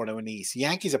Baltimore to win the East.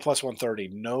 Yankees at plus 130.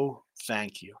 No,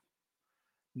 thank you.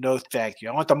 No, thank you.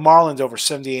 I want the Marlins over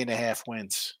 78.5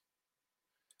 wins.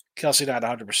 Kelsey not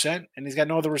 100%, and he's got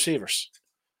no other receivers.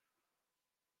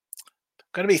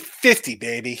 Going to be 50,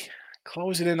 baby.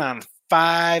 Closing in on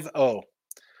 5-0.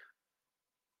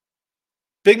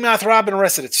 Big Mouth Rob and the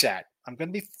rest of the chat. I'm going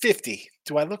to be 50.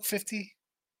 Do I look 50?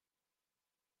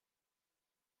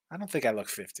 I don't think I look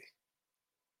 50.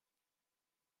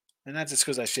 And that's just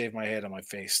because I shaved my head on my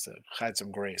face to hide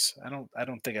some grace. I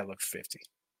don't think I look 50.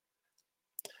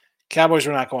 Cowboys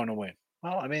were not going to win.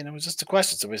 Well, I mean, it was just a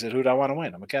question. Somebody said, who do I want to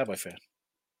win? I'm a Cowboy fan.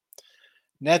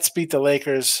 Nets beat the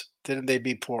Lakers. Didn't they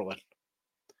beat Portland?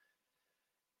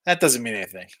 That doesn't mean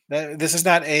anything. This is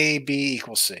not A, B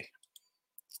equals C.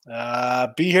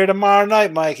 Be here tomorrow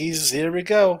night, Mike. Here we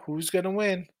go. Who's going to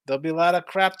win? There'll be a lot of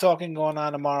crap talking going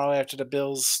on tomorrow after the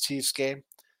Bills-Chiefs game.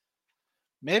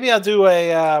 Maybe I'll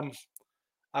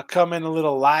come in a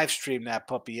little live stream that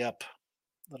puppy up.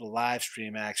 A little live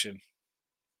stream action.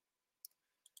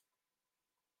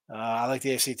 I like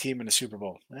the AFC team in the Super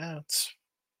Bowl. Yeah, it's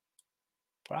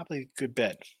probably a good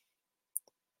bet.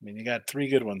 I mean, you got 3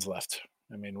 good ones left.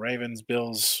 I mean, Ravens,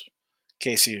 Bills,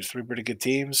 KC, 3 pretty good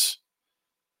teams.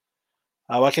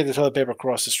 Why can't the toilet paper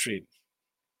cross the street?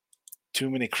 Too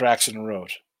many cracks in the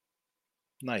road.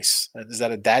 Nice. Is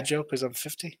that a dad joke because I'm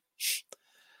 50?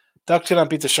 Ducks cannot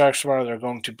beat the Sharks tomorrow. They're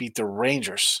going to beat the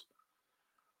Rangers.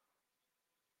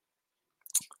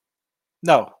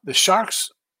 No, the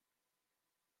Sharks.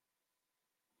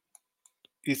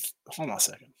 Hold on a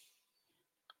second.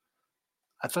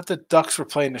 I thought the Ducks were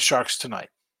playing the Sharks tonight.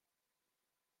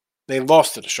 They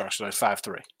lost to the Sharks tonight,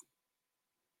 5-3.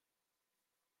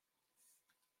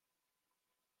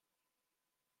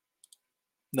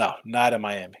 No, not in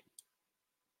Miami.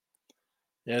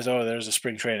 There's the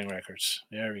spring training records.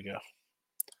 There we go.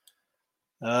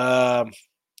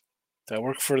 Do I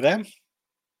work for them?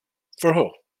 For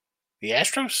who? The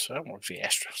Astros? I don't work for the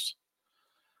Astros.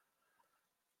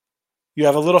 You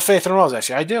have a little faith in the Royals,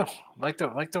 actually. I do. Like the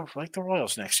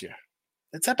Royals next year.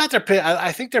 It's about their pitch.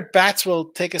 I think their bats will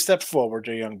take a step forward,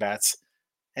 their young bats.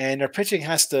 And their pitching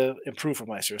has to improve from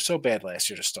last year. It was so bad last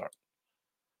year to start.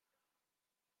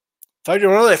 Thought you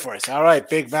were early for us. All right,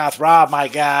 Big Mouth Rob, my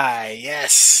guy.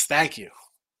 Yes, thank you.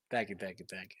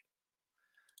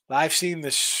 Live stream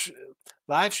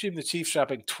the Chiefs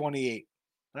dropping 28.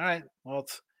 All right, well,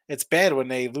 it's bad when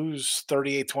they lose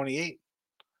 38-28.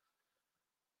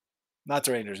 Not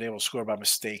the Rangers. They will score by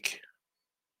mistake.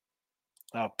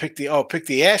 Pick the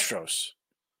Astros.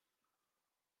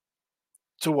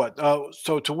 To what? Oh,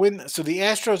 so to win. So the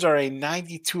Astros are a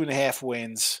 92.5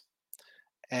 wins,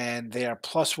 and they are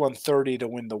plus 130 to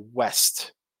win the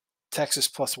West. Texas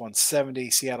plus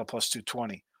 170, Seattle plus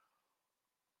 220.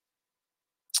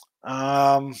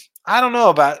 I don't know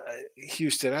about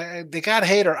Houston. They got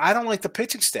Hader. I don't like the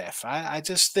pitching staff. I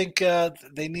just think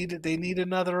they need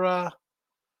another a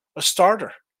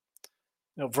starter.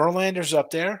 Verlander's up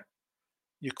there.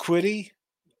 Uquiddy,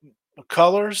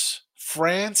 McCullers,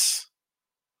 France,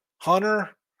 Hunter.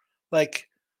 Like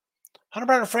Hunter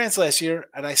Brown in France last year,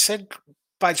 and I said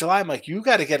by July, I'm like, you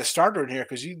got to get a starter in here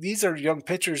because these are young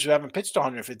pitchers who haven't pitched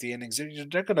 150 innings.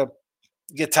 They're going to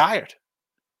get tired.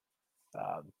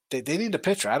 They need a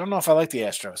pitcher. I don't know if I like the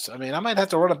Astros. I mean, I might have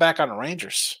to run it back on the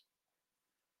Rangers.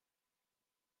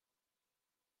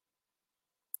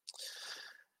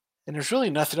 And there's really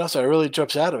nothing else that really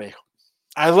jumps out of me.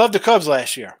 I loved the Cubs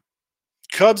last year.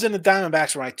 Cubs and the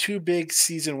Diamondbacks were my two big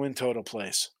season win total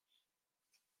plays.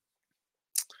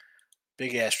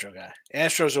 Big Astro guy.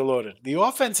 Astros are loaded. The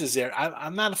offense is there.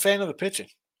 I'm not a fan of the pitching.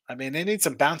 I mean, they need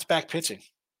some bounce back pitching.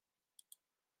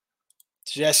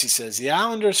 Jesse says the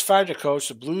Islanders fired their coach.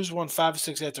 The Blues won 5 or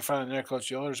 6 after firing their coach.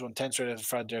 The Oilers won 10 straight after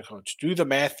firing their coach. Do the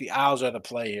math. The Isles are the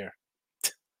play here.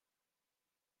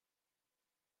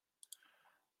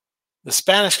 The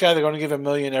Spanish guy, they're going to give $1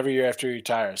 million every year after he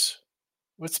retires.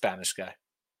 What Spanish guy?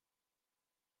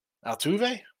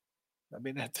 Altuve? I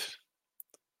mean,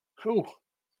 who?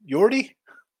 Yordi?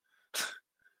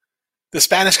 The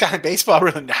Spanish guy in baseball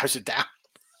really narrows it down.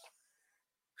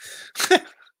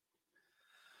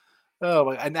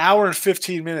 Oh, an hour and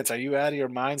 15 minutes. Are you out of your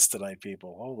minds tonight,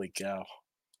 people? Holy cow.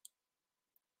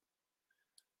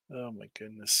 Oh, my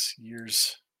goodness.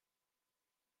 Years.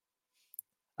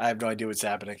 I have no idea what's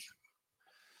happening.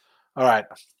 All right.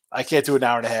 I can't do an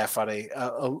hour and a half on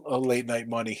a late night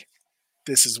money.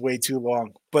 This is way too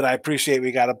long. But I appreciate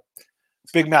we got a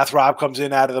Big Mouth Rob comes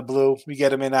in out of the blue. We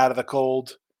get him in out of the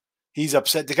cold. He's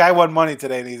upset. The guy won money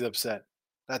today, and he's upset.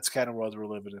 That's the kind of world we're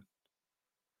living in.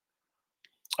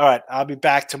 All right. I'll be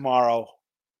back tomorrow,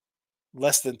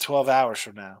 less than 12 hours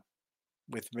from now,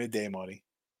 with Midday Money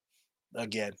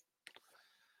again.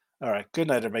 All right. Good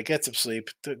night, everybody. Get some sleep.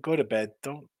 Go to bed.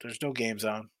 There's no games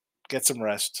on. Get some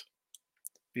rest.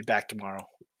 Be back tomorrow.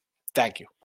 Thank you.